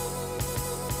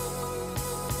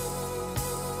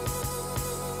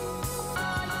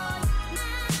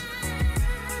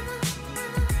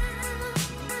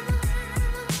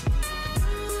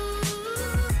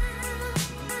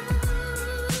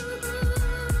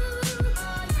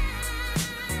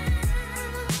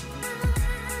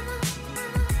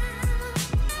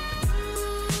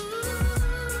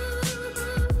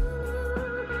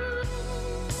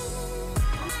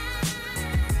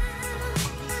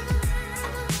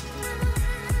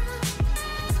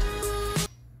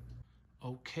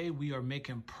 Okay, we are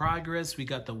making progress. We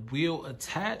got the wheel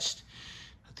attached.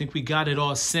 I think we got it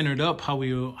all centered up how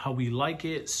we like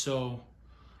it. So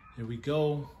there we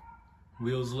go.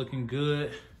 Wheel's looking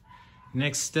good.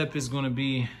 Next step is going to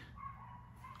be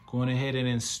going ahead and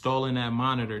installing that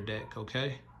monitor deck,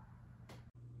 okay?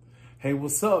 Hey,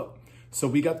 what's up? So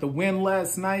we got the win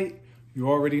last night. You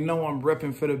already know I'm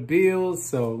repping for the Bills.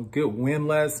 So good win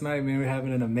last night, man. We're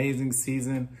having an amazing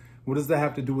season. What does that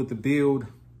have to do with the build?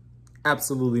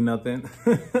 Absolutely nothing.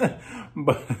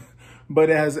 but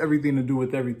it has everything to do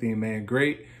with everything, man.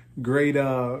 Great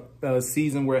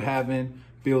season we're having.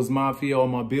 Bills Mafia, all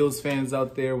my Bills fans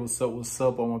out there, what's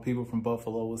up? All my people from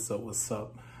Buffalo, what's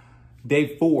up?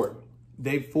 Day four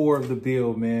of the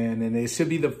build, man, and it should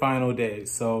be the final day.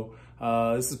 So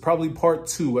this is probably part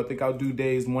 2. I think I'll do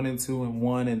days 1 and 2 and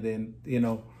 1, and then, you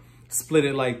know, split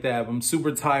it like that. I'm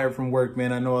super tired from work,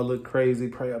 man. I know I look crazy,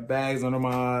 probably got bags under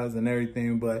my eyes and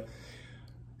everything, but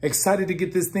excited to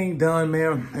get this thing done,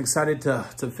 man. Excited to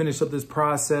finish up this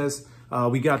process.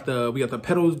 We got the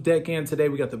pedals deck in today.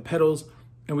 We got the pedals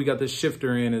and we got the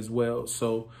shifter in as well.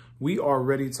 So we are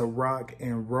ready to rock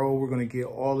and roll. We're gonna get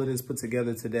all of this put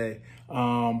together today.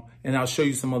 And I'll show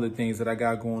you some other things that I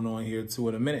got going on here too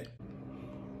in a minute.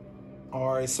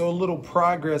 All right, so a little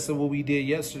progress of what we did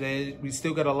yesterday. We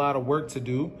still got a lot of work to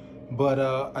do, but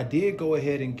I did go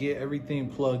ahead and get everything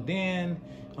plugged in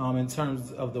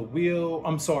terms of the wheel.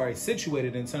 I'm sorry,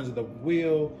 situated in terms of the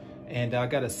wheel. And I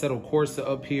got a settled Corsa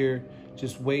up here.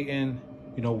 just waiting,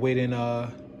 you know, waiting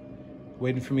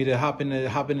for me to hop in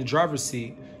the driver's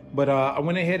seat. But I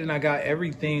went ahead and I got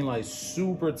everything like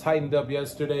super tightened up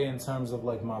yesterday in terms of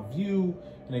like my view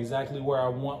and exactly where I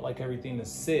want like everything to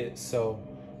sit. So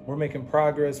we're making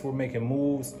progress, we're making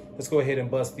moves. Let's go ahead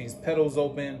and bust these pedals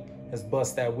open. Let's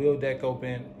bust that wheel deck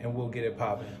open and we'll get it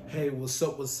popping. Hey, what's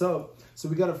up, what's up? So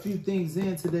we got a few things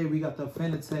in today. We got the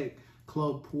Fanatec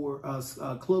Club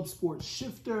Sport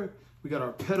shifter. We got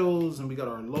our pedals and we got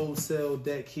our low cell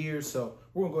deck here. So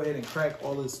we're gonna go ahead and crack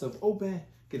all this stuff open,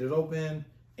 get it open,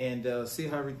 and see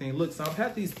how everything looks. Now, I've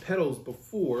had these pedals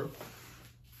before,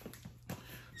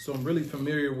 so I'm really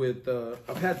familiar with,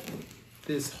 I've had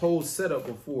this whole setup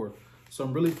before, so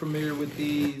I'm really familiar with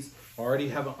these. I already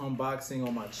have an unboxing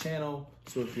on my channel,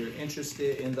 so if you're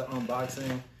interested in the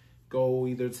unboxing, go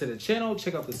either to the channel,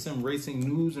 check out the sim racing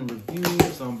news and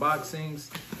reviews,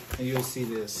 unboxings, and you'll see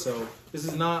this. So this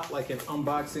is not like an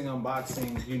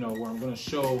unboxing, you know, where I'm gonna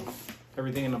show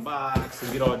everything in the box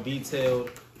and get all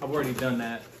detailed. I've already done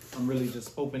that. I'm really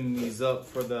just opening these up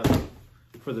for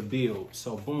the build.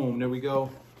 So boom, there we go.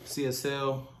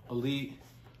 CSL Elite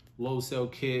low cell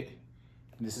kit.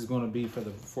 And this is gonna be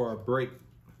for our brake.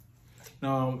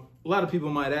 Now, a lot of people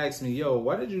might ask me, yo,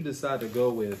 why did you decide to go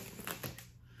with,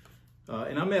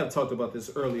 and I may have talked about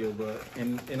this earlier, but,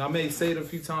 and I may say it a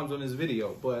few times on this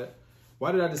video, but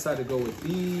why did I decide to go with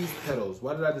these pedals?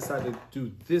 Why did I decide to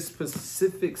do this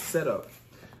specific setup?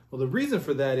 Well, the reason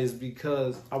for that is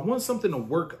because I want something to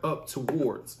work up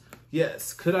towards.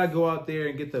 Yes, could I go out there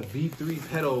and get the V3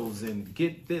 pedals and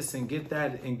get this and get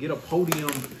that and get a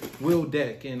podium wheel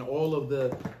deck and all of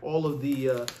the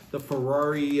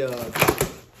Ferrari,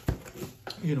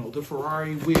 you know, the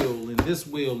Ferrari wheel and this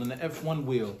wheel and the F1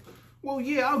 wheel? Well,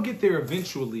 yeah, I'll get there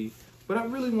eventually, but I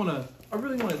really want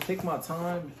to take my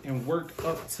time and work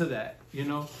up to that, you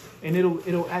know, and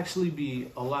it'll actually be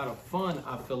a lot of fun.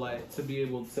 I feel like to be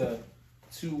able to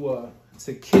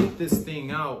kick this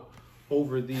thing out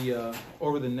over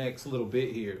the next little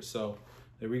bit here. So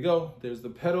there we go. There's the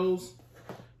pedals,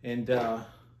 and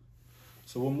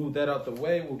so we'll move that out the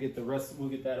way. We'll get the rest. We'll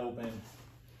get that open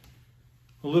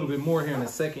a little bit more here in a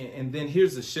second, and then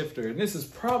here's the shifter. And this is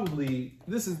probably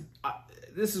this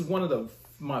is one of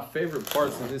my favorite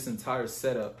parts of this entire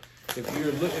setup.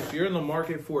 If you're in the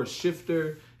market for a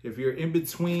shifter, if you're in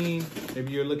between, if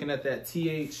you're looking at that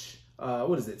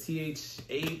what is it,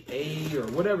 TH8A or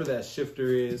whatever that shifter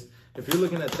is, if you're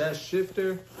looking at that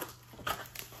shifter,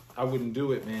 I wouldn't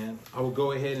do it, man. I would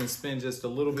go ahead and spend just a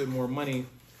little bit more money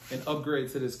and upgrade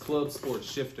to this Club Sport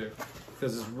shifter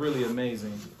because it's really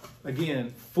amazing. Again,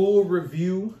 full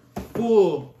review,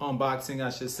 full unboxing, I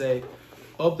should say,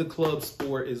 of the Club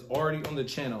Sport is already on the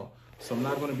channel. So I'm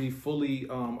not going to be fully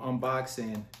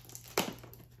unboxing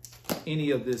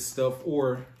any of this stuff,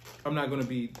 or I'm not going to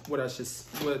be, what I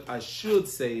should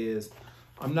say is,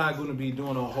 I'm not going to be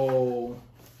doing a whole,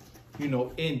 you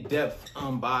know, in-depth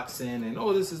unboxing and,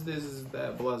 oh, this is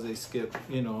that, blase skip.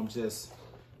 You know, I'm just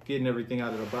getting everything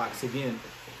out of the box. Again,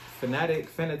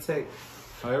 Fanatec,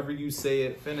 however you say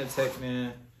it, Fanatec,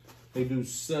 man, they do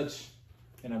such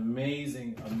an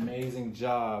amazing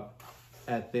job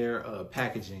at their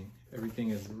packaging. Everything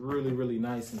is really, really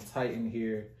nice and tight in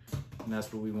here, and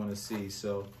that's what we want to see.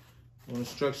 So,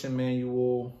 instruction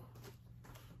manual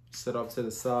set off to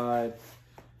the side.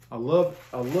 I love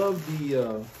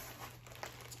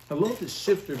the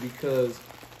shifter because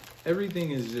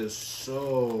everything is just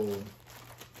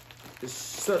it's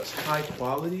such high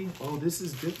quality. Oh, this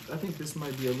is good. I think this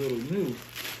might be a little new.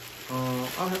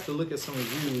 I'll have to look at some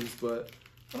reviews, but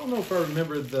I don't know if I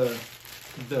remember the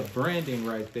branding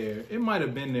right there. It might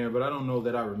have been there, but I don't know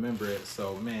that I remember it.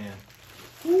 So, man,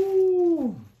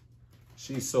 woo,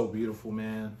 she's so beautiful,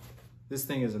 man. This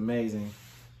thing is amazing.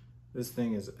 This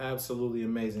thing is absolutely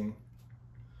amazing.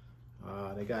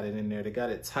 They got it in there. They got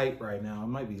it tight right now. It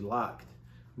might be locked,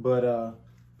 but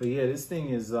yeah, this thing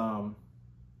is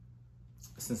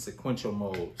it's in sequential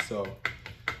mode. So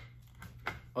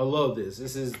I love this.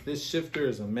 This shifter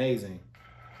is amazing.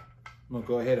 I'm gonna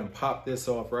go ahead and pop this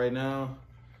off right now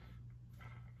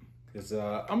because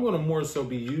I'm gonna more so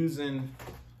be using,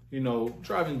 you know,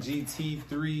 driving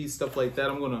GT3 stuff like that.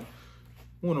 I'm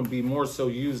gonna be more so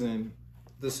using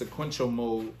the sequential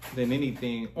mode than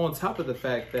anything. On top of the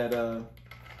fact that,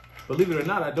 believe it or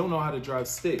not, I don't know how to drive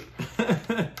stick.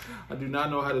 I do not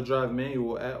know how to drive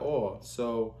manual at all.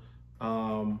 So,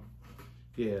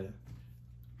 yeah.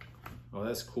 Oh,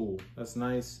 that's cool. That's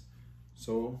nice.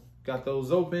 So, got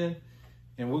those open.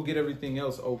 And we'll get everything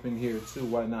else open here too.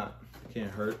 Why not? Can't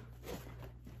hurt.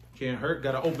 Can't hurt.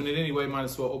 Gotta open it anyway. Might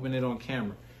as well open it on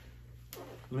camera.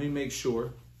 Let me make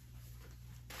sure.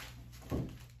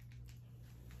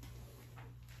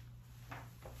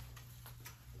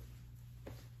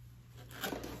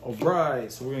 All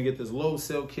right, so we're gonna get this load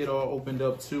cell kit all opened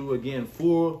up too. Again,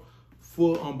 full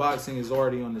unboxing is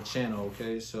already on the channel,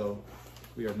 okay? So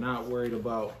we are not worried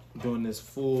about doing this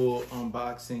full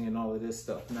unboxing and all of this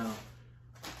stuff. Now,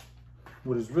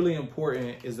 what is really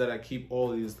important is that I keep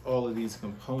all of these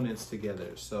components together.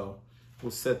 So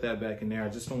we'll set that back in there. I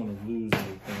just don't want to lose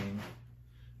anything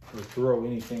or throw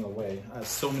anything away. I have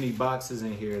so many boxes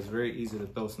in here, it's very easy to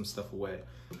throw some stuff away.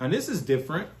 And this is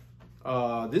different.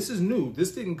 This is new.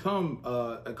 This didn't come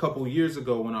a couple years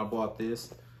ago when I bought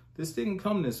this. This didn't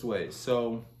come this way.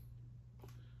 So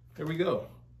there we go.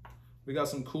 We got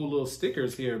some cool little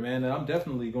stickers here, man, that I'm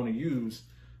definitely going to use.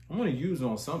 I'm going to use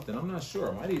on something. I'm not sure.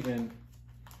 I might even,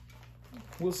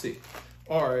 we'll see.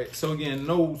 All right. So again,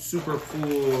 no super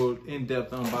full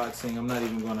in-depth unboxing. I'm not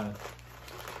even gonna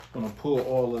pull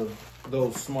all of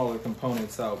those smaller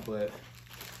components out, but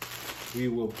we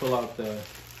will pull out the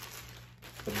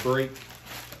brake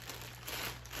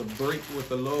with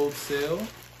the load cell.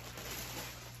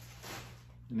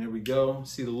 And there we go.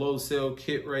 See the load cell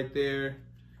kit right there.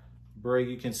 Brake,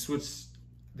 you can switch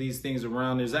these things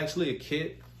around. There's actually a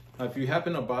kit. If you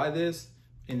happen to buy this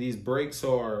and these brakes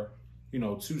are, you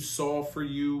know, too soft for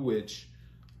you, which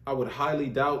I would highly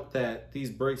doubt that these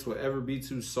brakes will ever be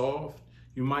too soft.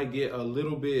 You might get a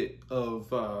little bit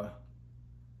of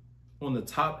on the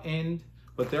top end,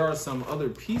 but there are some other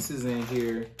pieces in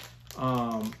here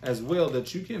as well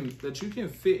that you can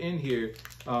fit in here.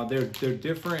 They're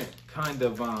different kind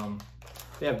of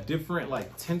they have different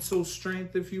like tensile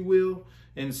strength, if you will,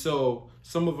 and so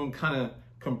some of them kind of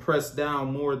compress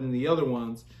down more than the other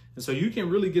ones, and so you can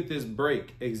really get this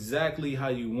brake exactly how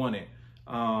you want it.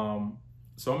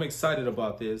 So I'm excited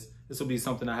about this. This will be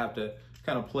something I have to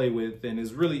kind of play with, and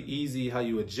it's really easy how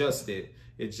you adjust it.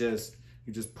 You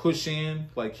just push in,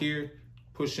 like here,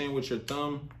 push in with your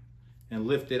thumb and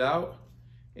lift it out,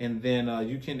 and then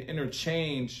you can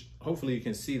interchange. Hopefully you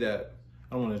can see that.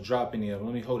 I don't want to drop any of them.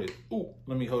 Let me hold it. Ooh,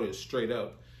 let me hold it straight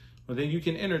up. But then you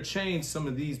can interchange some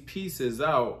of these pieces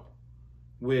out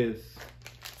with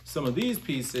some of these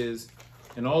pieces,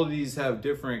 and all of these have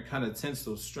different kind of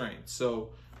tensile strength.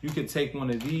 So you could take one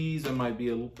of these that might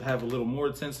have a little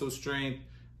more tensile strength,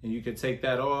 and you could take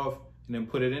that off and then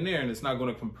put it in there, and it's not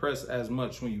going to compress as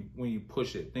much when you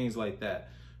push it, things like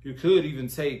that. You could even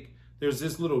take, there's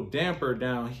this little damper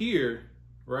down here,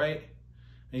 right?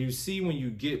 And you see when you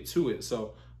get to it.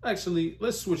 So actually,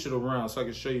 let's switch it around so I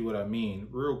can show you what I mean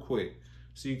real quick.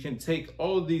 So you can take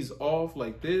all of these off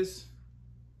like this.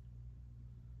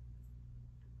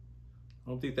 I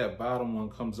don't think that bottom one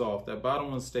comes off. That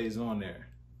bottom one stays on there,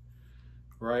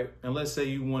 right? And let's say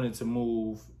you wanted to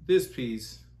move this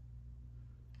piece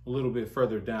a little bit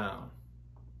further down.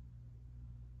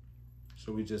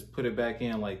 So we just put it back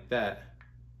in like that.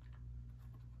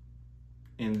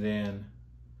 And then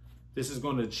this is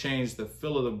going to change the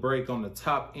feel of the brake on the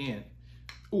top end.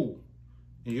 Ooh,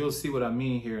 and you'll see what I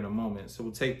mean here in a moment. So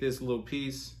we'll take this little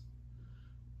piece.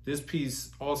 This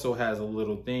piece also has a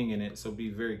little thing in it, so be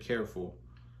very careful.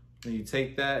 When you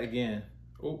take that again,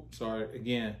 oh, sorry,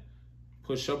 again,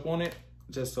 push up on it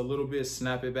just a little bit,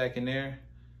 snap it back in there.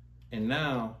 And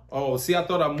now, oh, see, I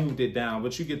thought I moved it down,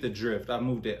 but you get the drift. I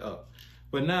moved it up.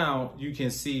 But now you can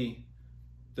see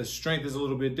the strength is a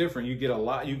little bit different. You get a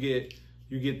lot, you get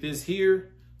this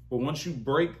here, but once you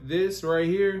break this right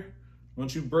here,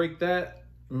 once you break that,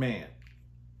 man,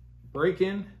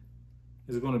 braking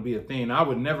is going to be a thing. I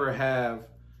would never have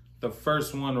the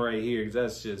first one right here, because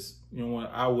that's just, you know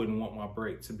what, I wouldn't want my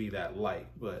brake to be that light.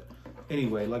 But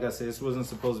anyway, like I said, this wasn't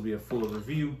supposed to be a full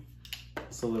review.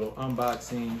 It's a little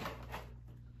unboxing,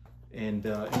 and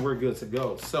we're good to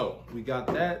go. So we got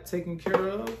that taken care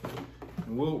of,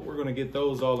 and we're going to get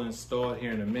those all installed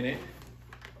here in a minute.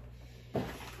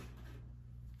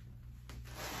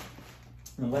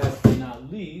 And last but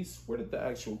not least, where did the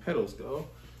actual pedals go?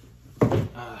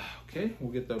 Okay,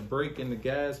 we'll get the brake and the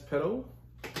gas pedal.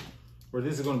 Or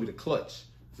this is going to be the clutch.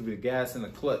 This will be the gas and the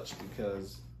clutch,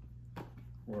 because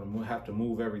we're going to have to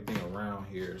move everything around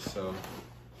here. So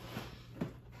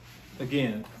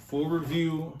again, full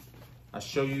review. I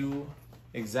show you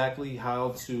exactly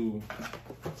how to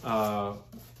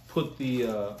put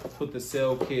the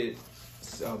cell kit,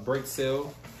 brake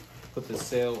cell, put the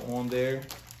cell on there.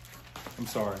 I'm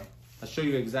sorry. I show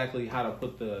you exactly how to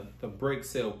put the brake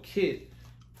cell kit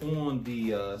on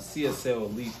the CSL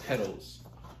Elite pedals.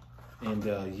 And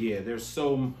yeah, there's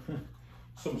so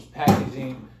much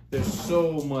packaging. There's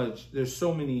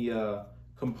so many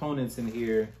components in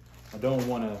here. I don't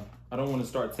want to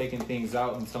start taking things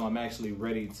out until I'm actually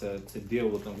ready to deal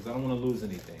with them, because I don't want to lose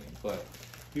anything. But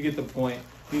you get the point.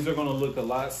 These are gonna look a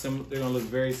lot similar. They're gonna look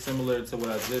very similar to what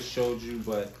I just showed you,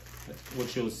 but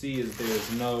what you'll see is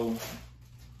there's no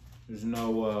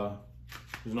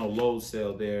load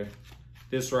cell there.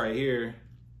 This right here,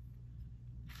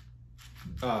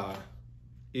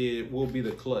 it will be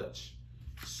the clutch.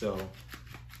 So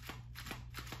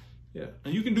yeah,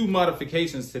 and you can do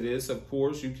modifications to this. Of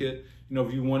course, you could,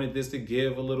 if you wanted this to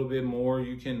give a little bit more,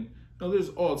 you can, there's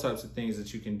all types of things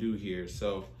that you can do here.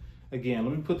 So again,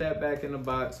 let me put that back in the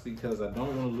box because I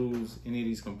don't want to lose any of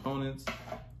these components.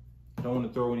 I don't want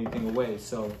to throw anything away.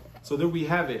 So there we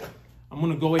have it. I'm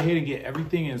going to go ahead and get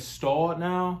everything installed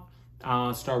now.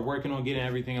 Start working on getting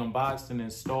everything unboxed and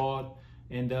installed,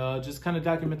 and just kind of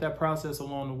document that process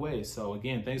along the way. So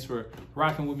again, thanks for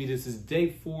rocking with me. This is day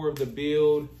 4 of the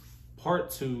build,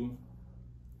 part 2.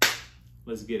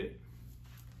 Let's get it.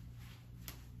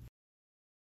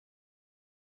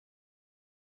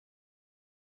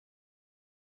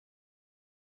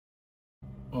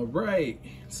 All right,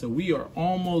 so we are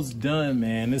almost done,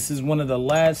 man. This is one of the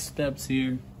last steps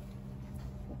here,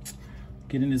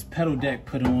 getting this pedal deck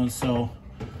put on. So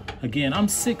again, I'm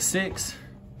 6'6",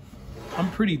 I'm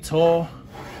pretty tall.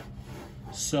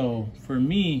 So for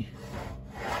me,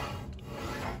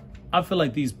 I feel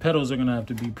like these pedals are gonna have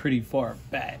to be pretty far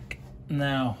back.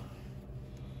 Now,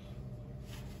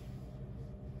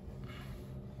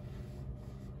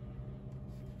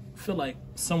 I feel like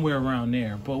somewhere around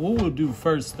there. But what we'll do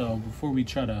first though, before we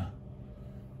try to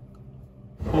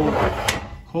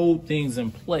hold things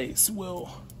in place, we'll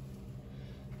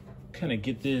kind of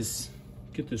get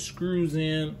the screws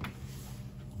in,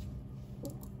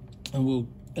 and we'll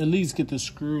at least get the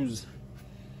screws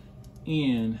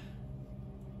in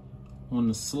on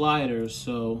the slider.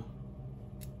 So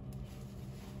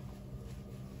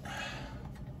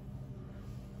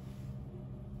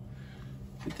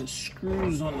get the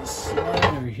screws on the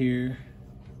slider here,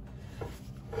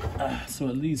 so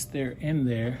at least they're in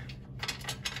there.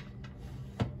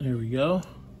 There we go.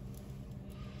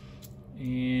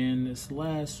 And this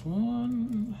last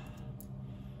one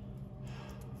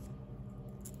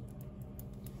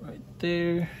right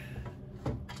there,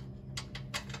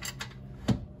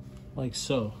 like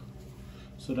so.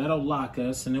 So that'll lock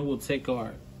us, and then we'll take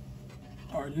our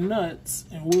nuts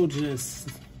and we'll just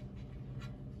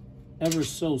ever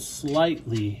so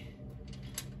slightly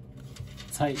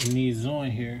tighten these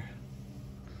on here.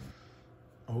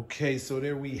 Okay, so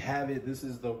there we have it. This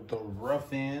is the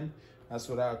rough end. That's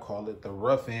what I call it, the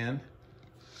rough end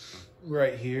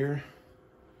right here.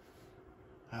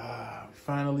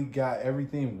 Finally got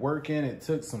everything working. It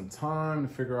took some time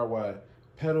to figure out why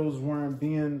pedals weren't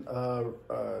being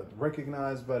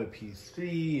recognized by the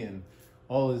PC and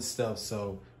all this stuff.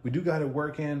 So we do got it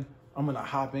working. I'm gonna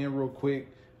hop in real quick,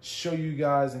 show you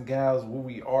guys and gals where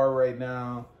we are right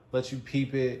now, let you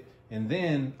peep it, and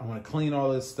then I'm gonna clean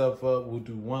all this stuff up. We'll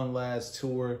do one last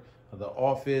tour of the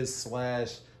office /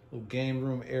 little game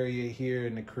room area here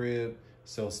in the crib.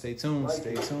 So stay tuned,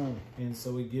 stay tuned. And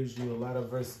so it gives you a lot of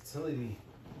versatility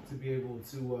to be able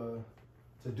to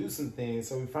do some things.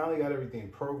 So we finally got everything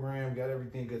programmed, got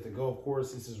everything good to go. Of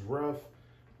course, this is rough,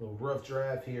 a little rough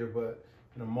draft here, but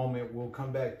in a moment we'll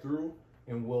come back through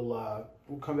and we'll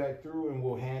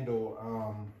handle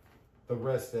the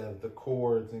rest of the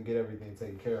cords and get everything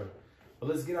taken care of. But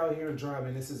let's get out here and drive.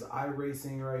 And this is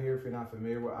iRacing right here. If you're not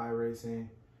familiar with iRacing,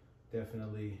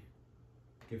 definitely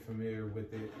get familiar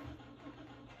with it.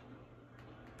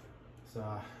 So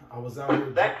I was out here.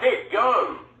 That's it,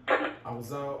 go! I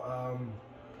was out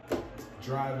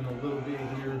driving a little bit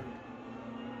here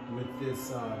with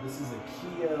this. This is a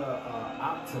Kia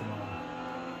Optima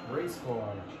race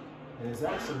car, and it's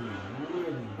actually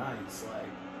really nice.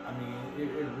 Like, I mean, it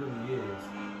really is.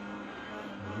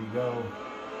 Here we go.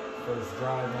 First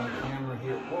drive on camera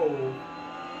here. Whoa!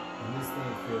 And this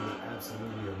thing feels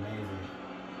absolutely amazing.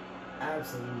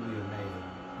 Absolutely amazing.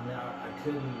 I mean, I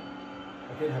couldn't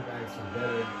have asked for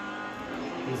better.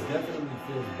 This definitely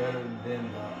feels better than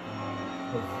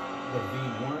the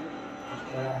V1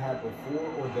 that I had before,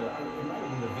 or it might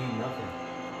have been the V nothing.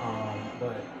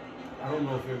 But I don't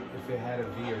know if it had a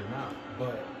V or not.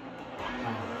 But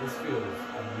this feels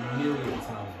a million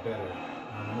times better.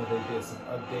 I know they did some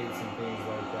updates and things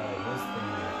like that. This thing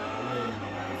is really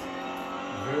nice.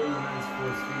 Very nice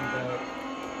force feedback.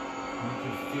 You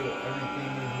can feel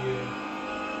everything in here.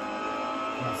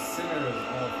 My center is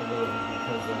off a little bit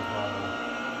because of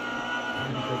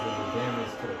the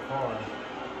damage to the car.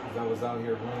 Because I was out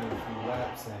here running a few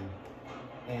laps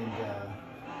and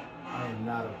I am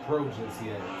not a pro just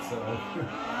yet. So I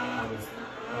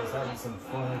was having some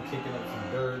fun kicking up some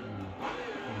dirt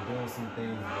and doing some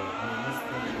things. But I mean, this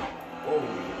thing,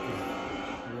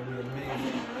 is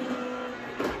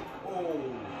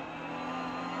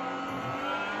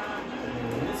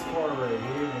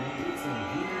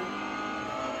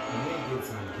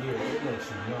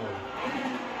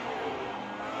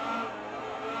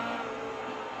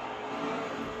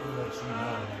let you know,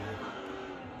 man,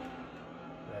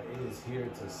 that it is here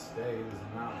to stay. It is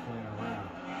not playing around.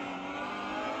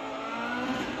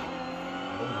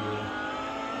 Oh, yeah.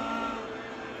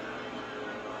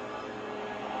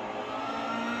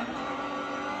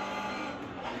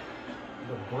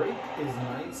 The brake is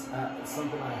nice. It's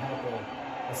something I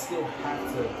still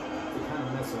have to kind of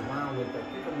mess around with. I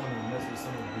think I'm going to mess with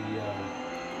some of the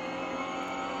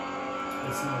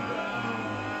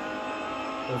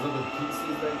those other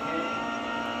pieces that came,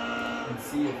 and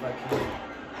see if I can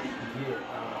get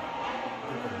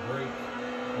the brake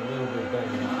a little bit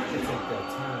better. Now, I can take that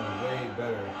turn way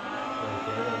better right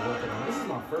there. I gotta work it on. This is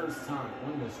my first time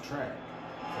on this track,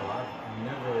 so I've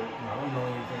never, I don't know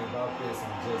anything about this.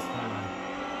 I'm just kind of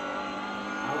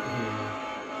out here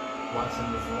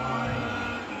watching this line,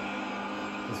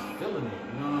 just feeling it.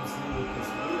 You know what I'm saying? With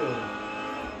this wheel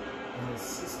and this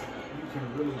system, you can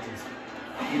really just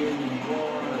feel where you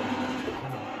are and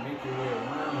kind of make your way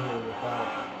around here without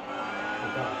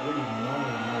really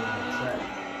knowing the track.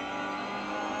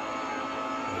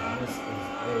 And this is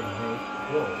amazing.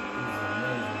 Whoa, this is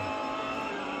amazing.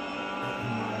 I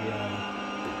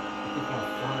think my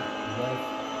front left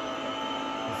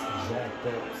is jacked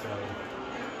up, so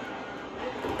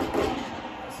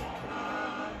that's okay.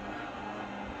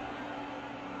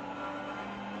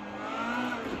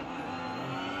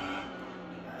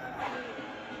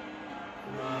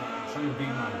 I'm trying to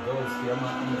beat my ghost here. I'm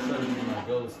gonna try to beat my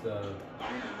ghost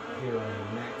here on the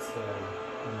next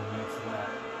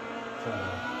lap. Try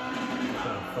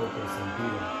to focus and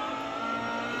beat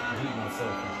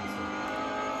myself, I should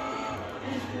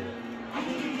say.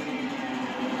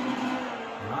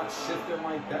 Not shifting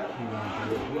like that. We won't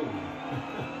do it, will we?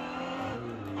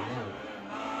 Really won't.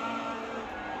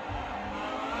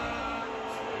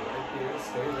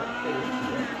 Stay right there.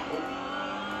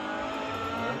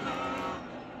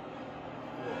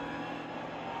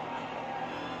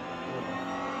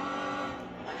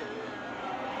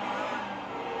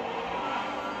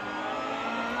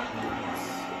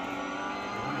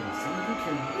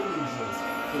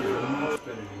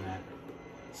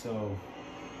 So,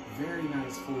 very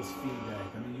nice force feedback.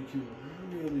 I mean, you can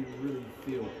really, really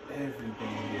feel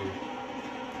everything here.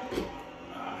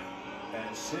 That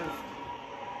shift.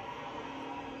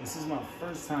 This is my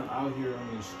first time out here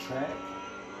on this track,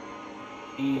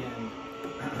 and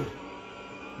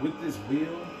with this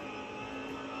wheel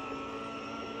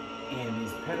and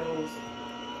these pedals,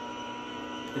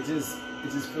 it just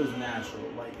feels natural.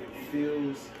 Like it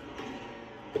feels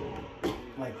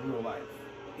like real life,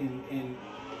 and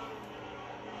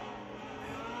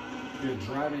your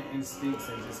driving instincts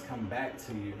have just come back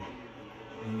to you,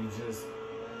 and you're just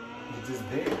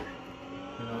there.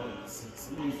 You know,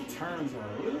 some of these turns are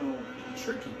a little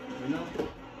tricky, you know,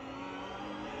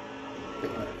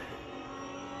 but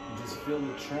you just feel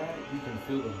the track, you can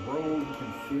feel the road, you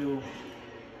can feel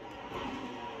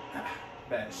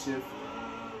that shift,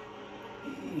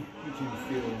 you can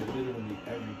feel literally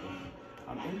everything.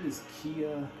 I'm in this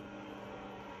Kia,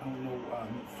 I don't know,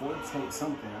 Fanatec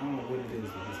something, I don't know what it is,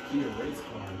 but this Kia race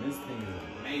car, and this thing is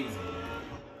amazing, man.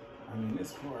 I mean,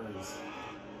 this car is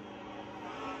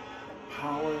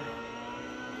power,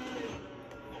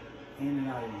 in and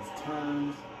out of these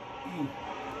turns.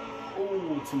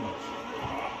 Oh, too much.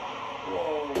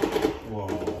 Whoa.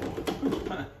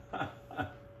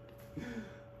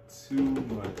 Too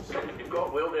much. You've got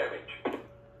wheel damage.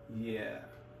 Yeah.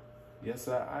 Yes,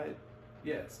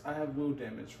 yes, I have wheel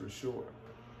damage for sure.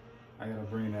 I gotta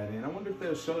bring that in. I wonder if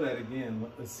they'll show that again.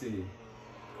 Let's see.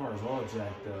 Car's all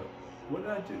jacked up. What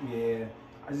did I do? Yeah,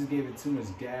 I just gave it too much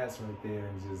gas right there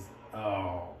and just,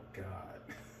 oh God.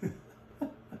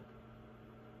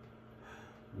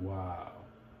 Wow.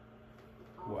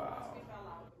 Wow. We fell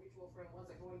out. The mutual friend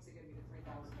wasn't going to give me the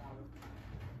 $3,000.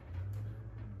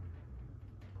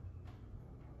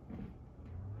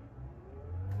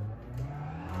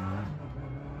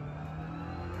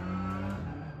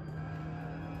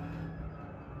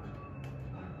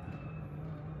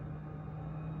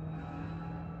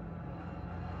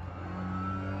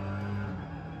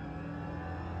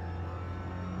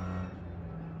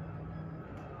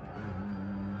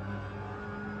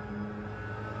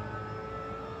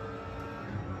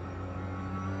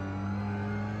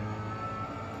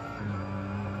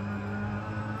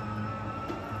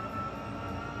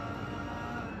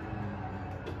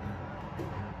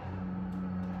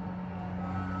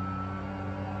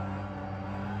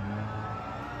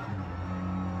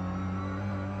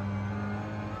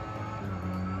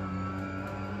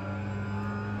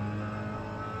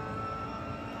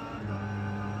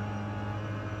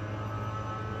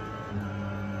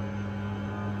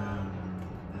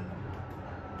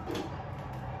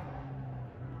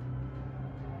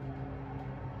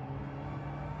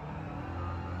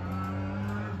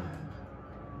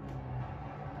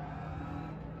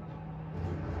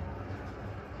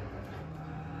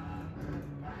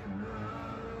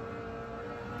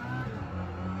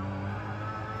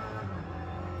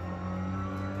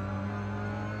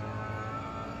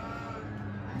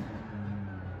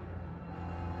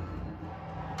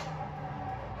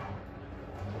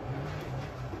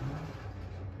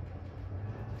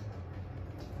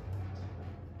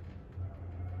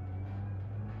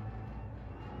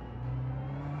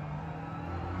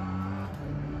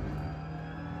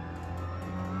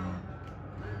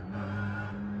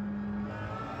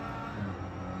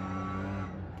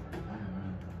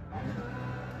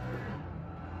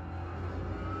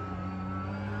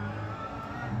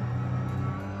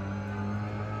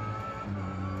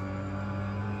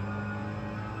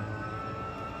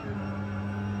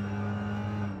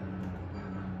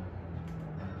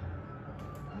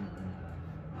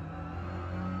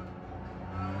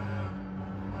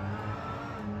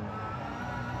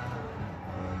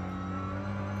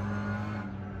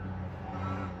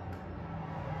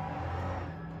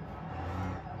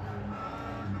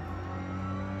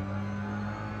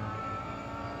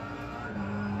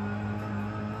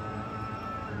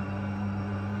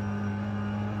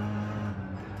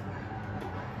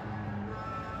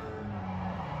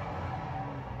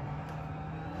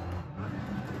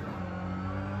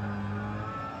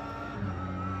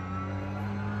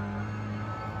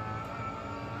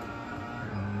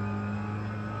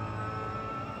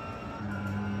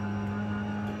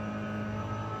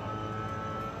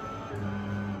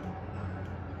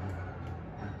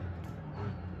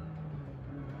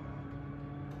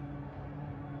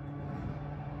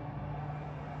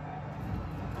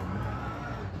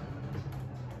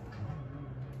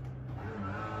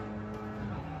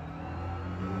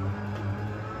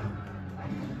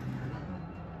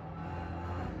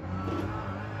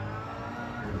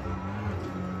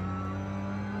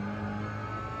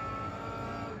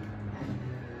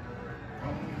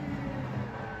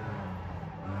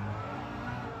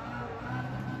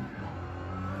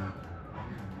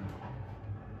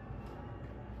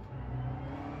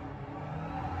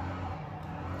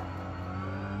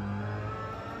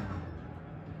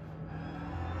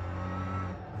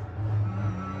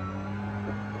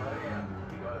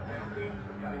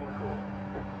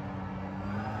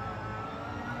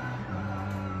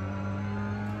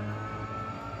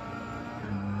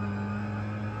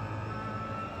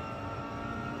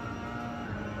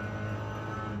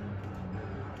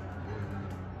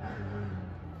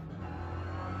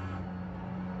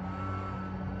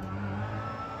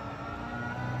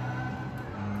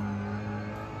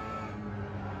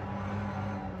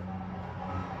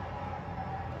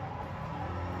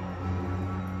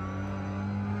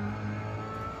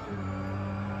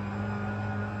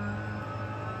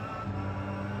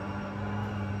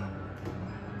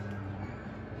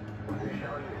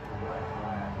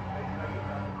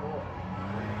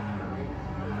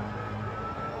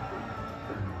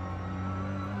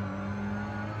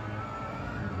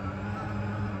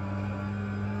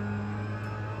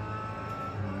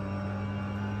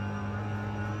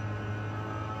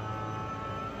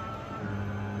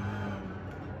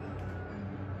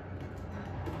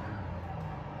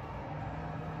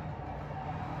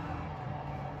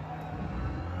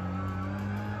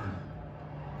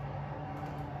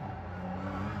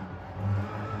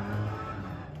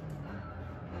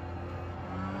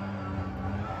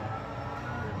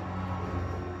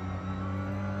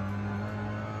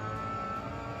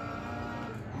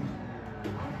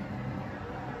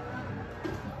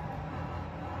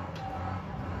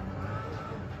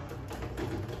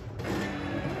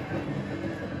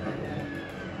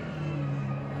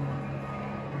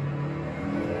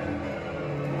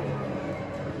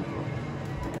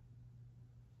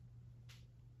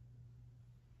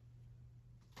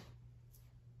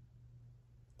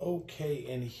 Okay,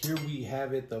 and here we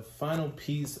have it, the final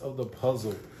piece of the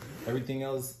puzzle. Everything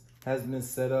else has been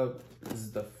set up. This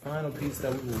is the final piece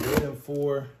that we were waiting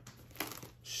for.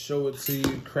 Show it to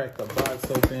you, crack the box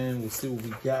open. We'll see what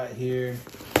we got here.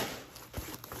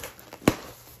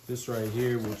 This right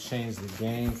here will change the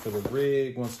game for the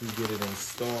rig once we get it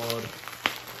installed.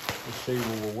 We'll show you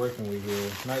what we're working with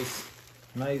here.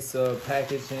 Nice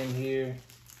package in here.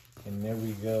 And there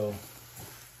we go.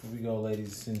 Here we go,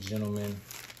 ladies and gentlemen.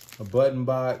 A button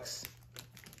box,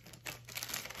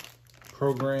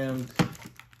 programmed,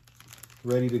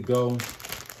 ready to go.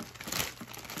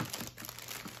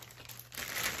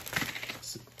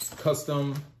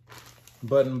 Custom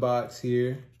button box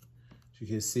here, as you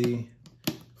can see.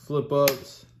 Flip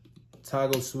ups,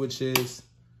 toggle switches,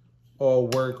 all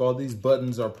work. All these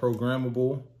buttons are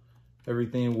programmable.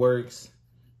 Everything works.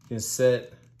 You can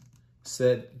set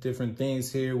different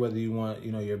things here, whether you want,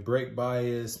 your brake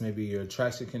bias, maybe your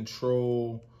traction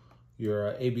control,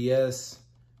 your ABS,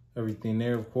 everything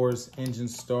there, of course, engine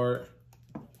start,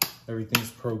 everything's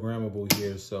programmable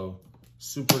here. So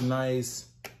super nice,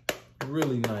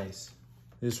 really nice.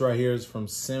 This right here is from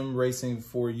Sim Racing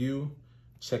for You.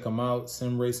 Check them out,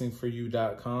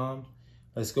 simracingforyou.com.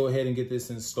 Let's go ahead and get this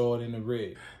installed in the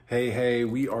rig. Hey,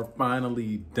 we are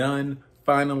finally done.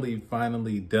 Finally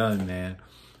done, man.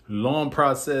 Long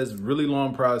process, really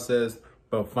long process,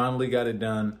 but finally got it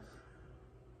done.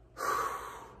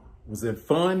 Was it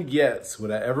fun? Yes.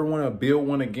 Would I ever want to build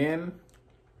one again?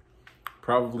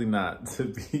 Probably not, to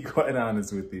be quite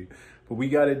honest with you. But we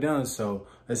got it done, so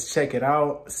let's check it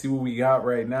out, see what we got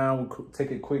right now. We'll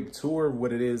take a quick tour of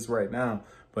what it is right now,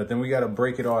 but then we got to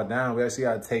break it all down. We actually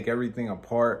got to take everything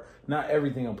apart. Not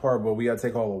everything apart, but we got to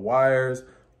take all the wires,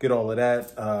 get all of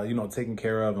that, taken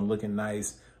care of and looking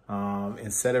nice.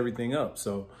 And set everything up.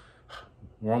 So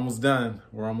we're almost done.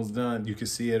 You can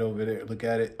see it over there. Look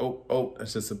at it. Oh,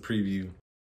 that's just a preview.